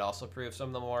one might also prove some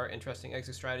of the more interesting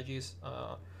exit strategies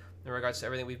in regards to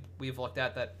everything we've looked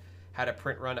at that had a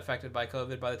print run affected by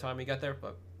COVID by the time we get there.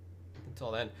 But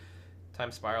until then,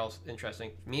 Time Spiral's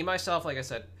interesting. Me myself, like I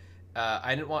said,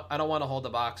 I don't want to hold the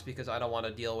box because I don't want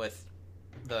to deal with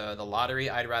the lottery.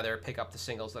 I'd rather pick up the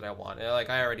singles that I want. And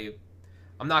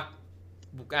I'm not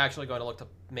actually going to look to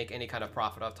make any kind of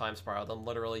profit off Time Spiral. I'm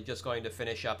literally just going to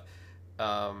finish up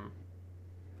a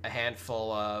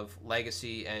handful of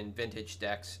Legacy and Vintage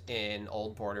decks in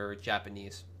Old Border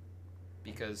Japanese,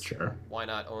 because why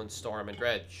not own Storm and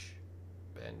Dredge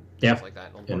and things like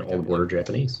that in Old Border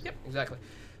Japanese. Yep, exactly.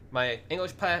 My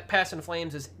English Pass and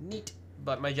Flames is neat,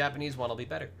 but my Japanese one will be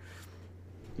better.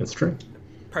 That's true.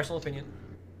 Personal opinion,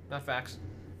 not facts.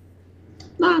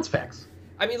 No, it's facts.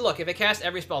 I mean, look, if it cast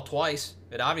every spell twice,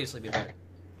 it'd obviously be better.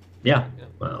 Yeah. You know,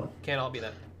 well, can't all be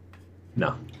that.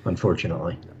 No,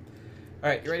 unfortunately. All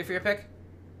right, you ready for your pick?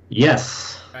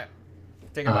 Yes. All right.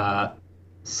 Take it away.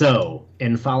 So,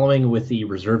 in following with the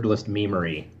reserved list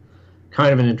memery,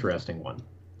 kind of an interesting one.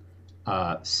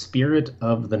 Spirit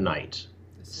of the Night.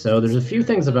 So there's a few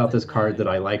things about this card that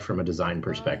I like from a design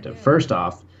perspective. First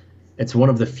off, it's one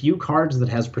of the few cards that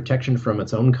has protection from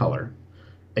its own color.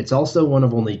 It's also one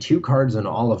of only 2 cards in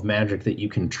all of Magic that you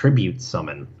can tribute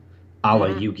summon, a la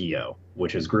Yu-Gi-Oh!,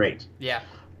 which is great. Yeah.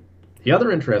 The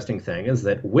other interesting thing is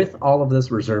that with all of this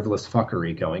reserve list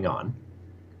fuckery going on,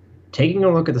 taking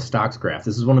a look at the stocks graph,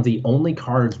 this is one of the only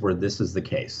cards where this is the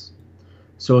case.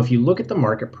 So if you look at the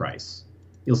market price,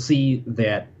 you'll see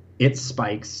that it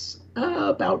spikes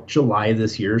about July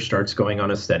this year, starts going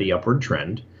on a steady upward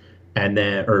trend. And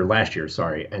then, or last year,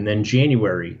 sorry, and then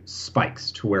January spikes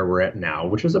to where we're at now,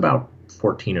 which is about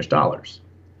 $14-ish.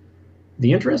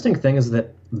 The interesting thing is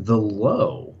that the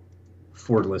low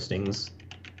for listings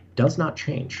does not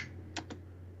change.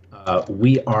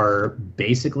 We are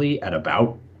basically at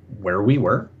about where we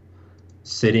were,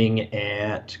 sitting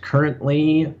at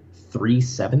currently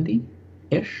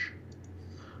 370-ish,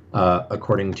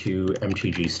 according to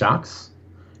MTG stocks.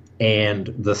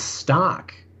 And the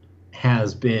stock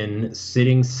has been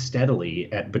sitting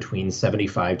steadily at between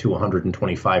 75 to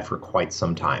 125 for quite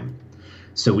some time.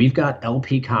 So we've got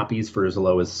LP copies for as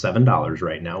low as $7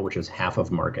 right now, which is half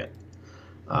of market.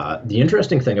 The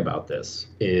interesting thing about this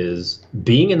is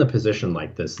being in the position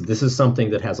like this is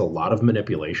something that has a lot of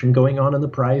manipulation going on in the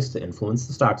price to influence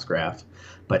the stocks graph,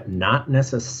 but not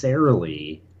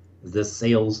necessarily the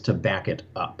sales to back it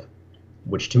up.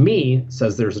 which to me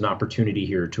says there's an opportunity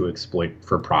here to exploit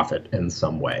for profit in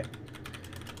some way.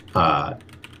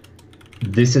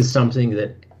 This is something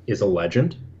that is a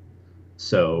legend,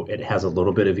 so it has a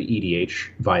little bit of EDH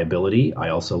viability. I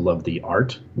also love the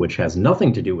art, which has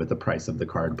nothing to do with the price of the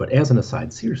card, but as an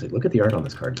aside, seriously, look at the art on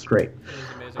this card. It's great. It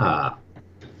is amazing.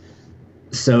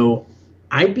 So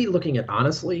I'd be looking at,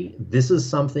 honestly, this is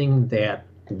something that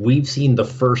we've seen the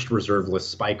first reserve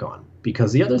list spike on.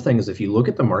 Because the other thing is, if you look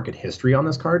at the market history on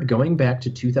this card, going back to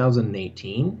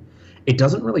 2018, it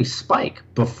doesn't really spike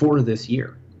before this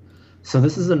year. So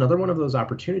this is another one of those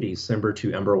opportunities similar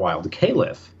to Emberwild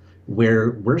Caliph,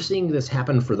 where we're seeing this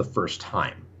happen for the first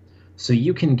time. So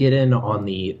you can get in on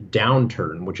the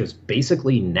downturn, which is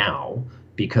basically now,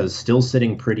 because still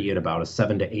sitting pretty at about a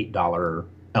 $7 to $8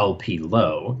 LP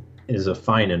low is a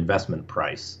fine investment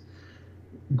price.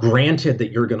 Granted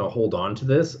that you're going to hold on to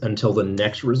this until the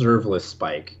next reserve list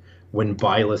spike, when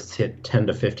buy lists hit $10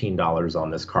 to $15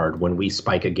 on this card, when we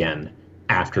spike again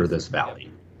after this valley.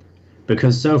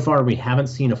 Because so far we haven't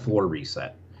seen a floor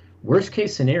reset. Worst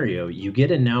case scenario, you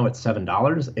get in now at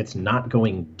 $7, it's not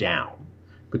going down,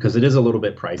 because it is a little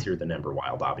bit pricier than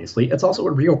Emberwild, obviously. It's also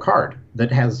a real card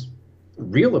that has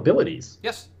real abilities.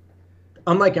 Yes.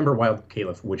 Unlike Emberwild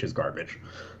Caliph, which is garbage.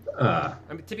 I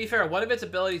mean, to be fair, one of its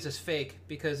abilities is fake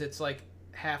because it's like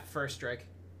half first strike.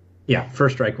 Yeah,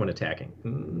 first strike when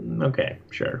attacking. Okay,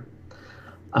 sure.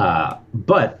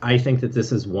 But I think that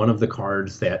this is one of the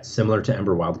cards that, similar to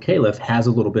Emberwild Caliph, has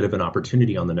a little bit of an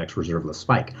opportunity on the next reserve list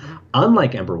spike.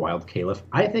 Unlike Emberwild Caliph,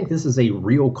 I think this is a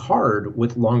real card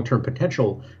with long-term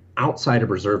potential outside of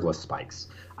reserve list spikes.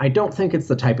 I don't think it's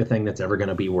the type of thing that's ever going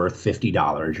to be worth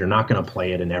 $50. You're not going to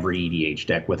play it in every EDH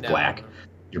deck with black.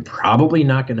 You're probably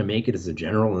not going to make it as a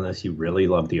general unless you really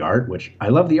love the art, which I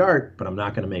love the art, but I'm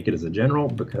not going to make it as a general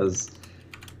because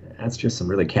that's just some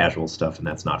really casual stuff, and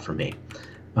that's not for me.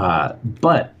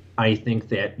 But I think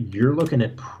that you're looking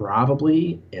at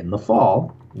probably in the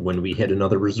fall, when we hit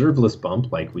another reserve list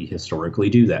bump, like we historically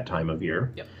do that time of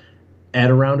year, at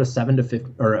around a $10 to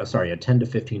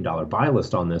 $15 buy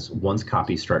list on this once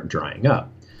copies start drying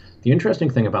up. The interesting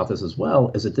thing about this as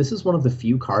well is that this is one of the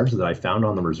few cards that I found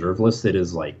on the reserve list that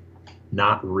is like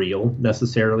not real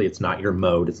necessarily. It's not your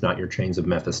mode. It's not your Chains of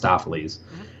Mephistopheles,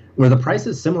 where the price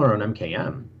is similar on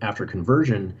MKM after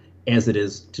conversion as it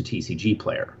is to TCG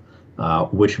Player,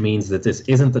 which means that this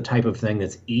isn't the type of thing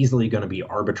that's easily going to be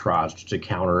arbitraged to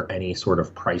counter any sort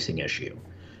of pricing issue.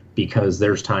 Because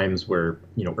there's times where,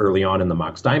 early on in the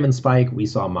Mox Diamond spike, we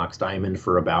saw Mox Diamond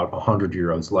for about 100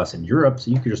 euros less in Europe, so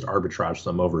you could just arbitrage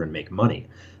some over and make money.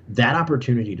 That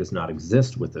opportunity does not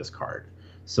exist with this card.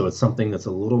 So it's something that's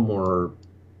a little more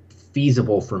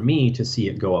feasible for me to see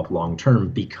it go up long term,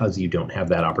 because you don't have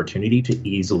that opportunity to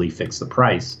easily fix the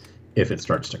price if it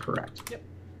starts to correct. Yep.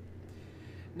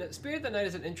 Now, Spirit of the Night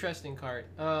is an interesting card.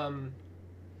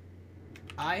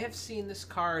 I have seen this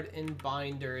card in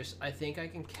binders. I think I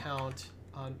can count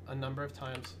on a number of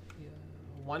times.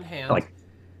 One hand.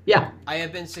 Yeah. I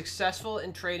have been successful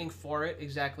in trading for it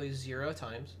exactly 0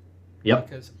 times. Yep.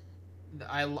 Because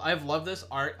I've loved this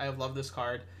art. I've loved this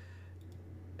card.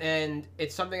 And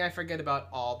it's something I forget about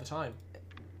all the time.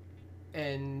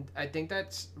 And I think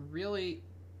that's really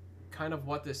kind of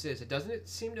what this is. It doesn't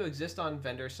seem to exist on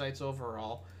vendor sites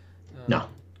overall. No.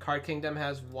 Card Kingdom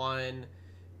has one.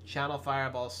 Channel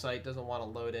Fireball site doesn't want to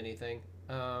load anything.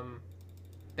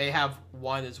 They have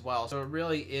one as well. So it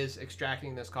really is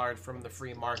extracting this card from the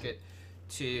free market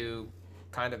to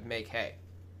kind of make hay.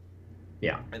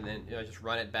 Yeah. And then just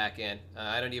run it back in.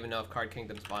 I don't even know if Card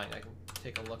Kingdom's buying. I can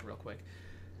take a look real quick.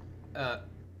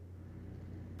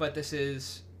 But this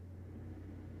is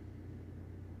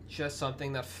just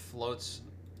something that floats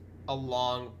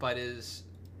along but is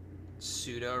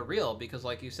pseudo-real because,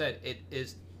 like you said, it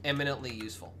is eminently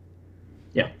useful.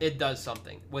 Yeah. It does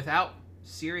something without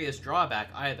serious drawback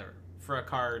either for a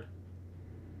card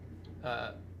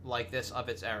like this of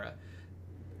its era.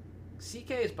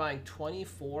 CK is buying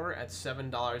 24 at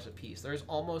 $7 a piece. There's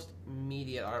almost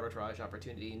immediate arbitrage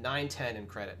opportunity, 9-10 in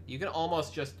credit. You can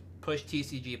almost just push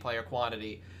TCG Player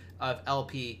quantity of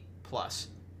LP plus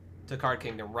to Card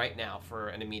Kingdom right now for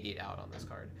an immediate out on this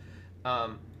card.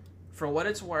 For what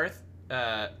it's worth,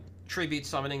 Tribute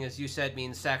Summoning, as you said,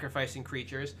 means sacrificing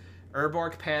creatures.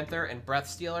 Urborg Panther and Breath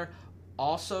Stealer,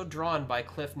 also drawn by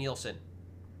Cliff Nielsen.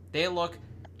 They look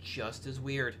just as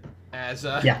weird as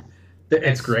yeah,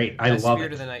 it's great. I love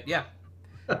Spirit it. of the Night, yeah.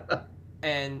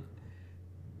 And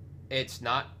it's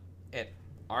not an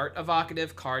art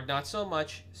evocative card, not so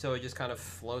much. So it just kind of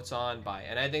floats on by.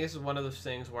 And I think this is one of those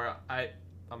things where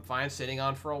I'm fine sitting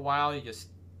on for a while. You just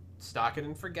stock it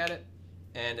and forget it.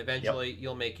 and eventually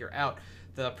you'll make your out.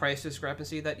 The price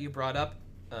discrepancy that you brought up,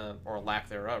 or lack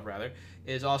thereof rather,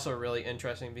 is also really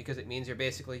interesting because it means you're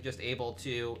basically just able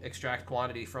to extract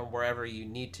quantity from wherever you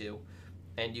need to,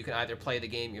 and you can either play the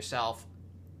game yourself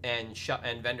and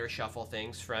vendor shuffle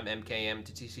things from MKM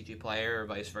to TCG Player or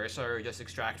vice versa, or just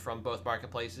extract from both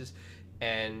marketplaces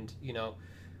and, you know,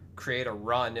 create a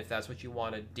run if that's what you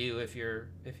want to do, if you're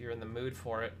in the mood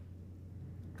for it,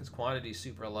 because quantity is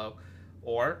super low,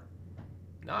 or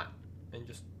not, and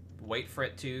just wait for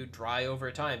it to dry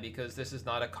over time, because this is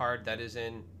not a card that is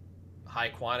in high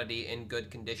quantity in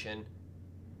good condition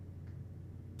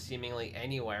seemingly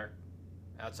anywhere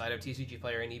outside of TCG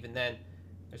Player, and even then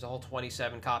there's a whole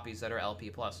 27 copies that are LP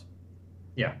plus.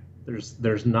 Yeah,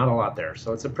 there's not a lot there,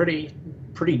 so it's a pretty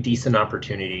decent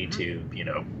opportunity to, you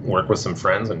know, work with some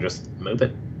friends and just move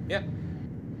it. Yeah.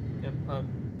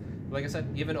 Like I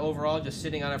said, even overall, just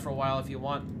sitting on it for a while if you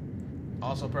want,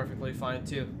 also perfectly fine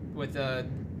too. With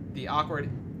the awkward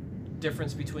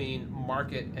difference between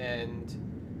market and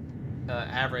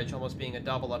average almost being a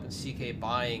double up, and CK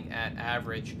buying at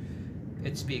average,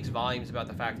 it speaks volumes about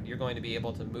the fact that you're going to be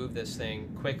able to move this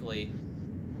thing quickly,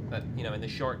 you know, in the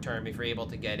short term, if you're able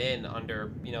to get in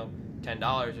under, you know,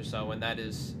 $10 or so, and that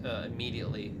is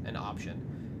immediately an option.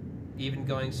 Even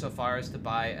going so far as to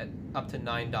buy at up to $9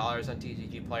 on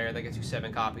TCG Player, that gets you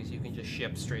 7 copies you can just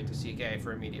ship straight to CK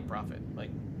for immediate profit. Like,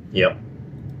 yep.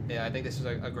 Yeah, I think this is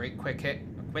a great quick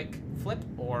flip,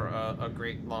 or a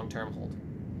great long-term hold.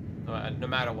 No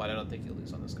matter what, I don't think you'll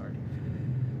lose on this card.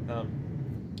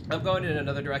 I'm going in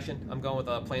another direction. I'm going with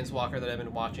a Planeswalker that I've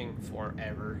been watching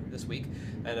forever this week,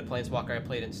 and a Planeswalker I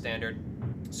played in Standard.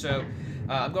 So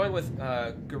I'm going with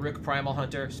Garruk Primal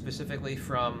Hunter, specifically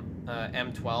from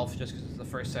M12, just because it's the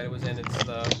first set it was in. It's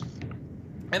the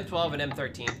M12 and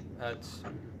M13. It's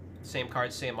same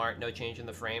cards, same art, no change in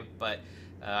the frame, but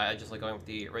I just like going with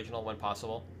the original when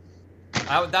possible.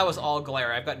 That was all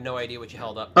glare. I've got no idea what you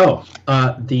held up. Oh,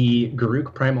 the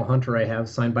Garruk Primal Hunter I have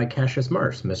signed by Cassius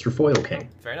Mars, Mr. Foil King.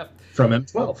 Fair enough. From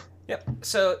M12. Yep.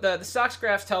 So the stocks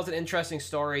graph tells an interesting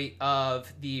story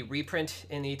of the reprint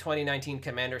in the 2019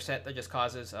 Commander set that just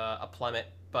causes a plummet.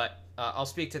 But I'll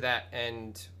speak to that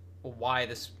and why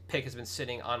this pick has been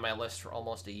sitting on my list for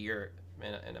almost a year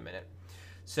in a minute.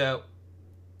 So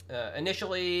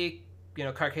initially, you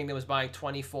know, Card Kingdom was buying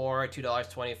 24 at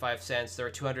 $2.25. There were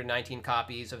 219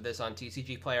 copies of this on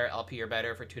TCG Player, LP or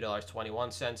better, for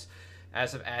 $2.21.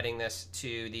 As of adding this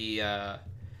to the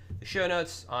show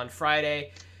notes on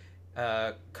Friday,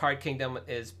 Card Kingdom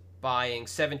is buying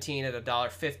 17 at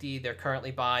 $1.50. They're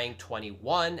currently buying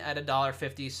 21 at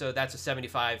 $1.50, so that's a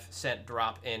 75-cent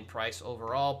drop in price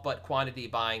overall, but quantity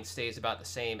buying stays about the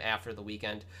same after the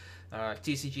weekend.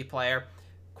 TCG Player,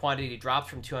 quantity dropped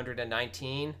from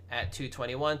 219 at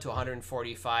 221 to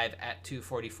 145 at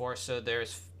 244, so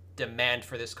there's demand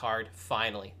for this card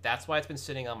finally. That's why it's been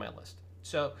sitting on my list.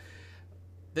 So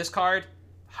this card,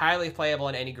 highly playable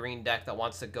in any green deck that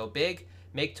wants to go big.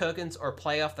 Make tokens or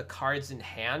play off the cards in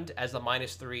hand, as the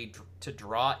 -3 to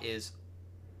draw is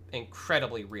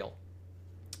incredibly real.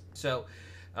 So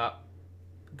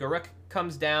Garruk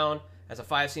comes down as a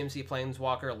 5 CMC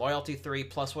Planeswalker, loyalty 3,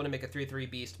 +1 to make a 3/3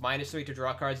 beast, -3 to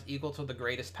draw cards equal to the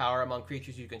greatest power among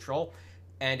creatures you control.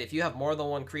 And if you have more than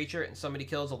one creature and somebody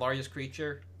kills the largest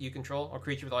creature you control, or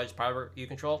creature with the largest power you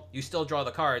control, you still draw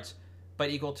the cards, but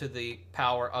equal to the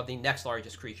power of the next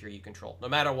largest creature you control. No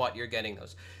matter what, you're getting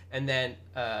those. And then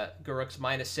Garruk's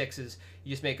 -6 is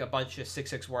you just make a bunch of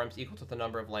 6/6 worms equal to the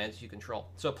number of lands you control.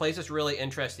 So it plays this really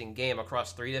interesting game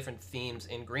across 3 different themes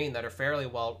in green that are fairly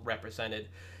well represented.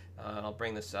 I'll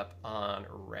bring this up on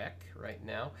rec right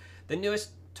now. The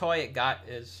newest toy it got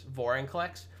is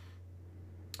Vorinclex.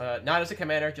 Not as a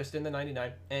commander, just in the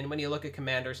 99. And when you look at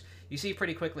commanders, you see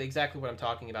pretty quickly exactly what I'm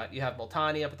talking about. You have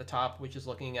Multani up at the top, which is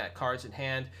looking at cards in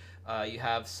hand. You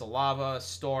have Salava,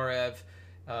 Storev,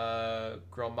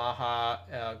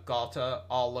 Gromaha, Galta,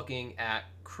 all looking at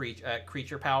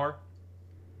creature power,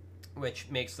 which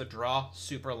makes the draw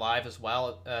super live, as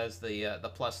well as the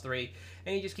 +3.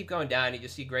 And you just keep going down, you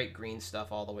just see great green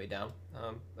stuff all the way down.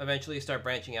 Eventually you start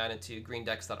branching out into green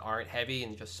decks that aren't heavy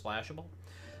and just splashable.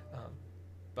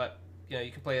 But you know,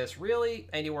 you can play this really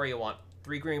anywhere you want.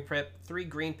 3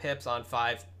 green pips on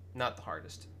 5, not the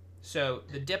hardest. So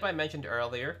the dip I mentioned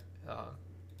earlier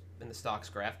in the stocks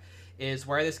graph is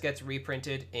where this gets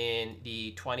reprinted in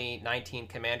the 2019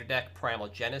 Commander deck, Primal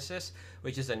Genesis,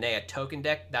 which is a Naya token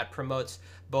deck that promotes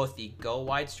both the go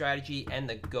wide strategy and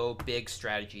the go big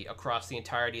strategy across the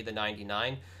entirety of the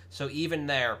 99. So even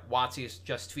there, WotC is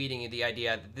just feeding you the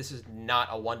idea that this is not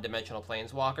a one-dimensional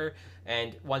planeswalker,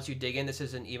 and once you dig in, this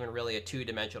isn't even really a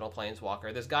two-dimensional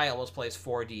planeswalker. This guy almost plays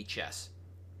 4D chess,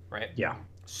 right? Yeah.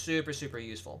 Super, super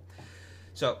useful.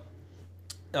 So,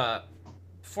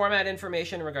 format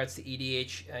information in regards to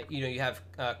EDH, you have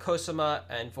Kosama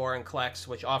and Vorinclex,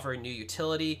 which offer new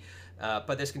utility,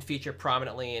 but this can feature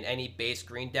prominently in any base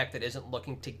green deck that isn't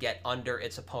looking to get under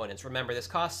its opponents. Remember, this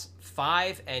costs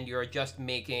 5, and you're just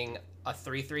making a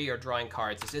 3/3 or drawing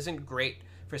cards. This isn't great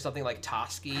for something like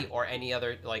Toski or any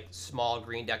other like small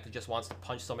green deck that just wants to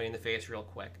punch somebody in the face real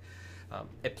quick.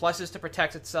 It pluses to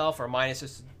protect itself or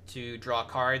minuses to draw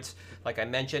cards, like I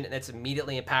mentioned, and it's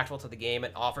immediately impactful to the game.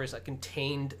 It offers a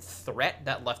contained threat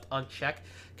that, left unchecked,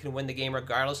 can win the game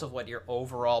regardless of what your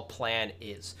overall plan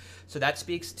is. So that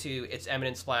speaks to its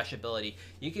Eminent Splash ability.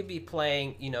 You could be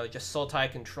playing, just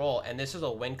Sultai Control, and this is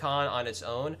a win con on its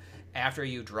own after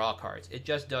you draw cards. It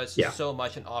just does so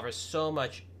much and offers so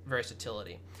much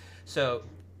versatility. So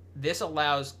this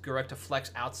allows Garruk to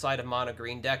flex outside of mono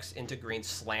green decks into green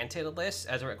slanted lists,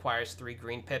 as it requires 3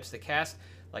 green pips to cast.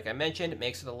 Like I mentioned, it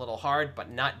makes it a little hard, but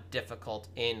not difficult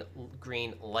in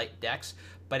green light decks,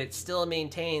 but it still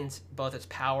maintains both its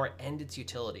power and its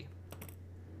utility.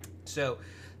 So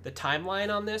the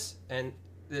timeline on this, and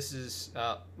this is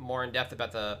more in depth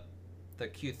about the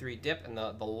Q3 dip and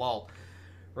the lull,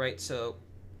 right? So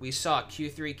we saw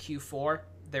Q3, Q4,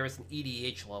 there was an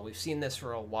EDH lull. We've seen this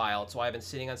for a while. It's why I've been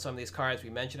sitting on some of these cards. We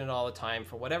mention it all the time.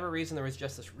 For whatever reason, there was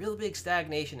just this real big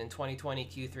stagnation in 2020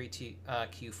 Q3 to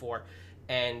Q4,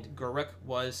 and Garruk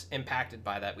was impacted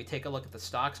by that. We take a look at the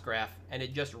stocks graph, and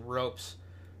it just ropes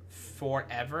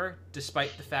forever,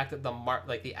 despite the fact that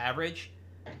the average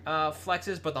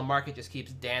flexes, but the market just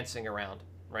keeps dancing around,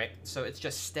 right? So it's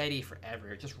just steady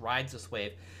forever. It just rides this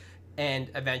wave, and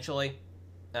eventually,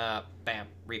 bam,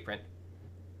 reprint.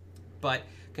 But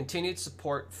continued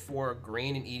support for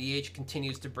green and EDH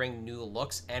continues to bring new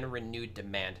looks and renewed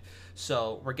demand.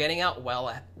 So we're getting out well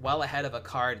ahead of a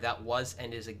card that was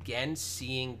and is again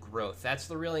seeing growth. That's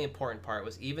the really important part,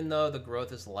 was even though the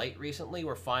growth is light recently,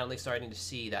 we're finally starting to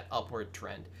see that upward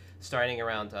trend. Starting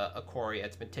around Ikoria,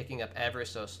 it's been ticking up ever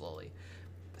so slowly.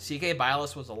 CK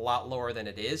Byleth was a lot lower than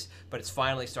it is, but it's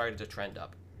finally started to trend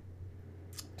up.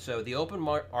 So the open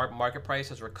market price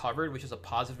has recovered, which is a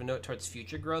positive note towards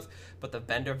future growth, but the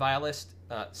vendor Vilist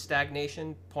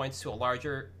stagnation points to a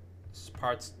longer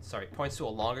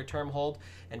term hold,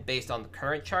 and based on the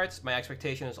current charts, my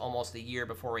expectation is almost a year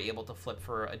before we're able to flip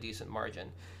for a decent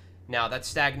margin. Now, that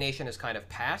stagnation is kind of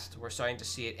past. We're starting to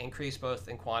see it increase both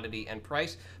in quantity and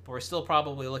price, but we're still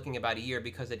probably looking about a year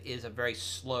because it is a very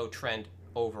slow trend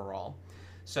overall.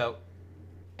 So,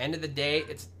 end of the day,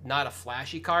 it's not a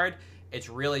flashy card. It's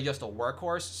really just a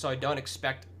workhorse, so I don't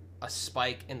expect a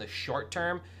spike in the short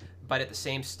term, but at the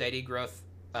same steady growth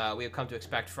we have come to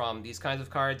expect from these kinds of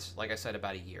cards, like I said,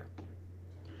 about a year.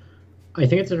 I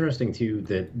think it's interesting, too,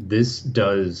 that this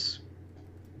does,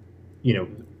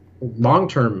 long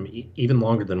term, even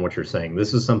longer than what you're saying,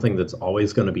 this is something that's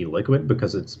always going to be liquid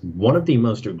because it's one of the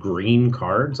most green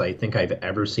cards I think I've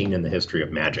ever seen in the history of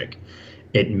Magic.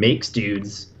 It makes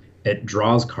dudes. It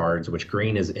draws cards, which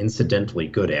green is incidentally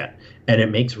good at, and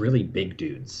it makes really big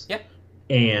dudes. Yep.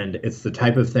 And it's the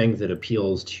type of thing that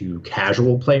appeals to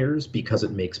casual players because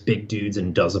it makes big dudes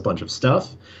and does a bunch of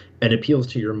stuff, and appeals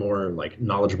to your more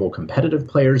knowledgeable competitive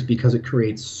players because it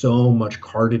creates so much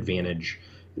card advantage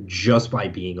just by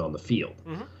being on the field.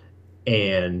 Mm-hmm.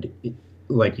 And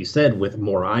like you said, with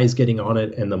more eyes getting on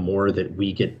it, and the more that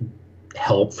we get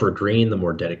help for green, the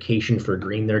more dedication for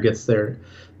green there gets there,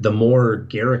 the more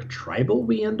Garruk tribal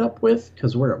we end up with,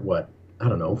 because we're at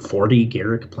 40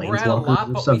 Garruk planeswalkers. We're at a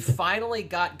lot, but we finally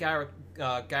got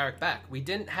Garruk back. We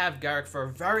didn't have Garruk for a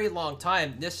very long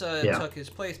time. Nissa took his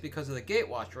place because of the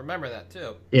Gatewatch. Remember that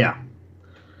too. Yeah.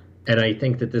 And I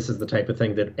think that this is the type of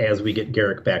thing that as we get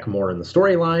Garruk back more in the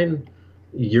storyline,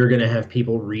 you're going to have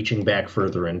people reaching back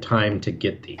further in time to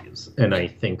get these. And I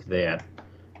think that,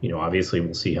 obviously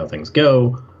we'll see how things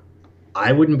go.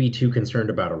 I wouldn't be too concerned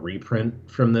about a reprint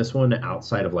from this one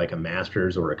outside of a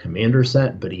Masters or a Commander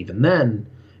set. But even then,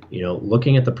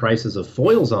 looking at the prices of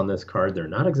foils on this card, they're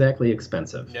not exactly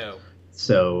expensive. No.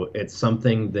 So it's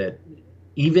something that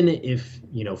even if,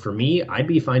 for me, I'd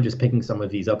be fine just picking some of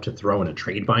these up to throw in a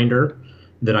trade binder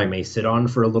that I may sit on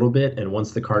for a little bit. And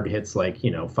once the card hits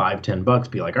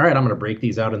 $5-10, be like, all right, I'm going to break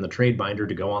these out in the trade binder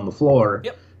to go on the floor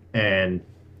and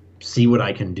see what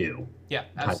I can do. Yeah,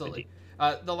 absolutely.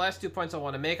 The last 2 points I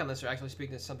want to make on this are actually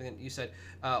speaking to something that you said.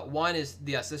 One is,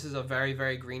 yes, this is a very,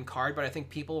 very green card, but I think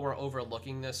people were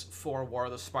overlooking this for War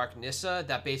of the Spark Nissa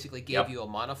that basically gave you a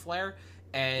Mana Flare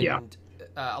and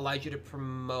allowed you to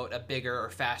promote a bigger or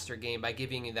faster game by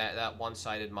giving you that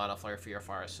one-sided Mana Flare for your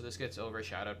forest. So this gets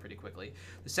overshadowed pretty quickly.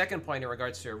 The second point in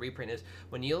regards to a reprint is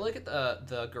when you look at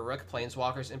the Garruk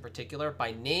Planeswalkers in particular,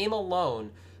 by name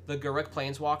alone, the Garruk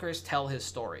Planeswalkers tell his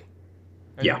story.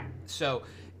 Yeah. So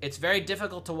it's very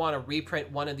difficult to want to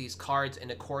reprint one of these cards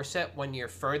in a core set when you're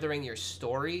furthering your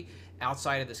story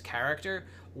outside of this character,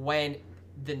 when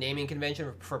the naming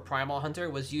convention for Primal Hunter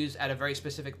was used at a very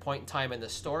specific point in time in the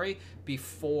story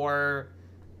before,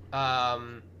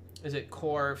 is it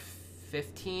Core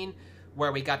 15,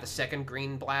 where we got the second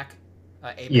green-black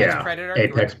Apex Predator?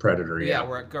 Apex Predator, Yeah,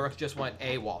 where Garruk just went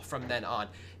AWOL from then on.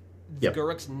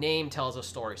 Garruk's name tells a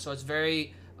story, so it's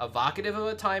very evocative of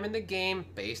a time in the game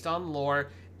based on lore,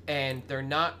 and they're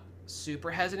not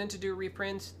super hesitant to do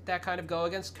reprints that kind of go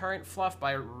against current fluff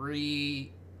by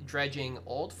re-dredging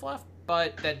old fluff,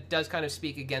 but that does kind of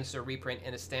speak against a reprint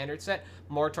in a standard set,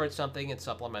 more towards something in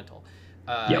supplemental.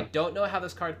 I don't know how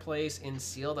this card plays in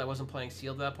sealed. I wasn't playing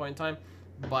sealed at that point in time,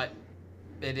 but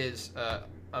it is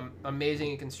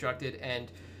amazingly constructed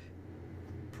and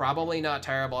probably not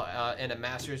terrible in a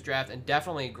Masters draft, and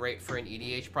definitely great for an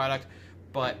EDH product.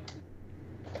 But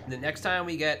the next time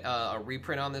we get a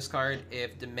reprint on this card,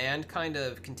 if demand kind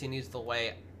of continues the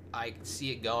way I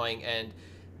see it going, and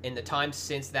in the time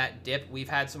since that dip, we've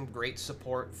had some great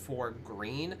support for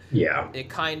green. Yeah. It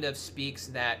kind of speaks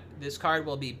that this card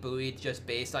will be buoyed just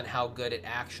based on how good it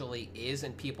actually is,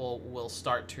 and people will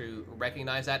start to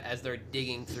recognize that as they're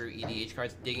digging through EDH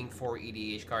cards, digging for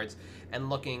EDH cards, and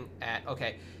looking at,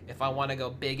 okay, if I want to go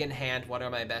big in hand, what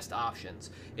are my best options?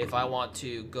 If I want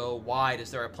to go wide, is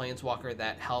there a Planeswalker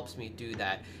that helps me do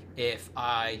that? If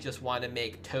I just want to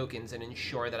make tokens and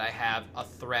ensure that I have a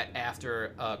threat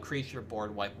after a creature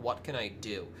board wipe, what can I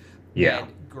do? Yeah.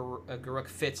 And Garruk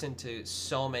fits into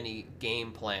so many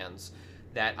game plans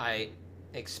that I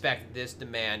expect this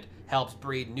demand helps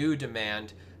breed new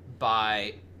demand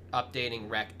by updating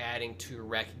Rec, adding to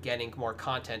Rec, getting more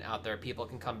content out there. People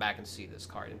can come back and see this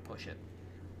card and push it.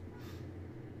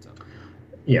 So.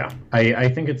 Yeah, I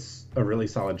think it's a really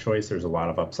solid choice. There's a lot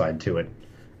of upside to it.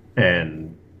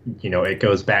 And it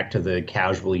goes back to the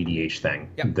casual EDH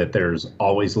thing, that there's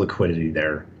always liquidity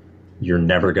there. You're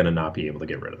never going to not be able to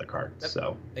get rid of the card. Yep.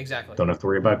 So exactly. Don't have to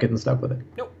worry about getting stuck with it.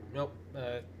 Nope.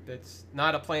 It's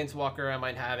not a Planeswalker I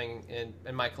mind having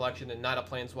in my collection, and not a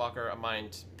Planeswalker I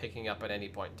mind picking up at any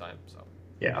point in time. So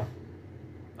yeah.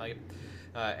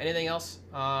 Anything else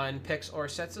on picks or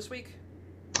sets this week?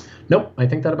 Nope, I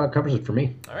think that about covers it for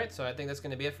me. All right, so I think that's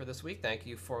going to be it for this week. Thank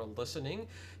you for listening.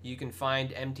 You can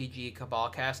find MTG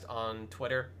Cabalcast on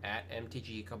Twitter at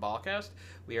MTG Cabalcast.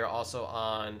 We are also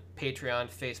on Patreon,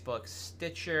 Facebook,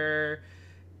 Stitcher,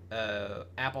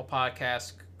 Apple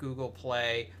Podcasts, Google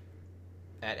Play,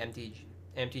 at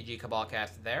MTG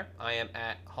Cabalcast there. I am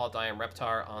at Haldiam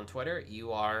Reptar on Twitter.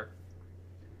 You are...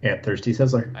 At Thirsty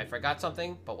Sizzler. I forgot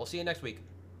something, but we'll see you next week.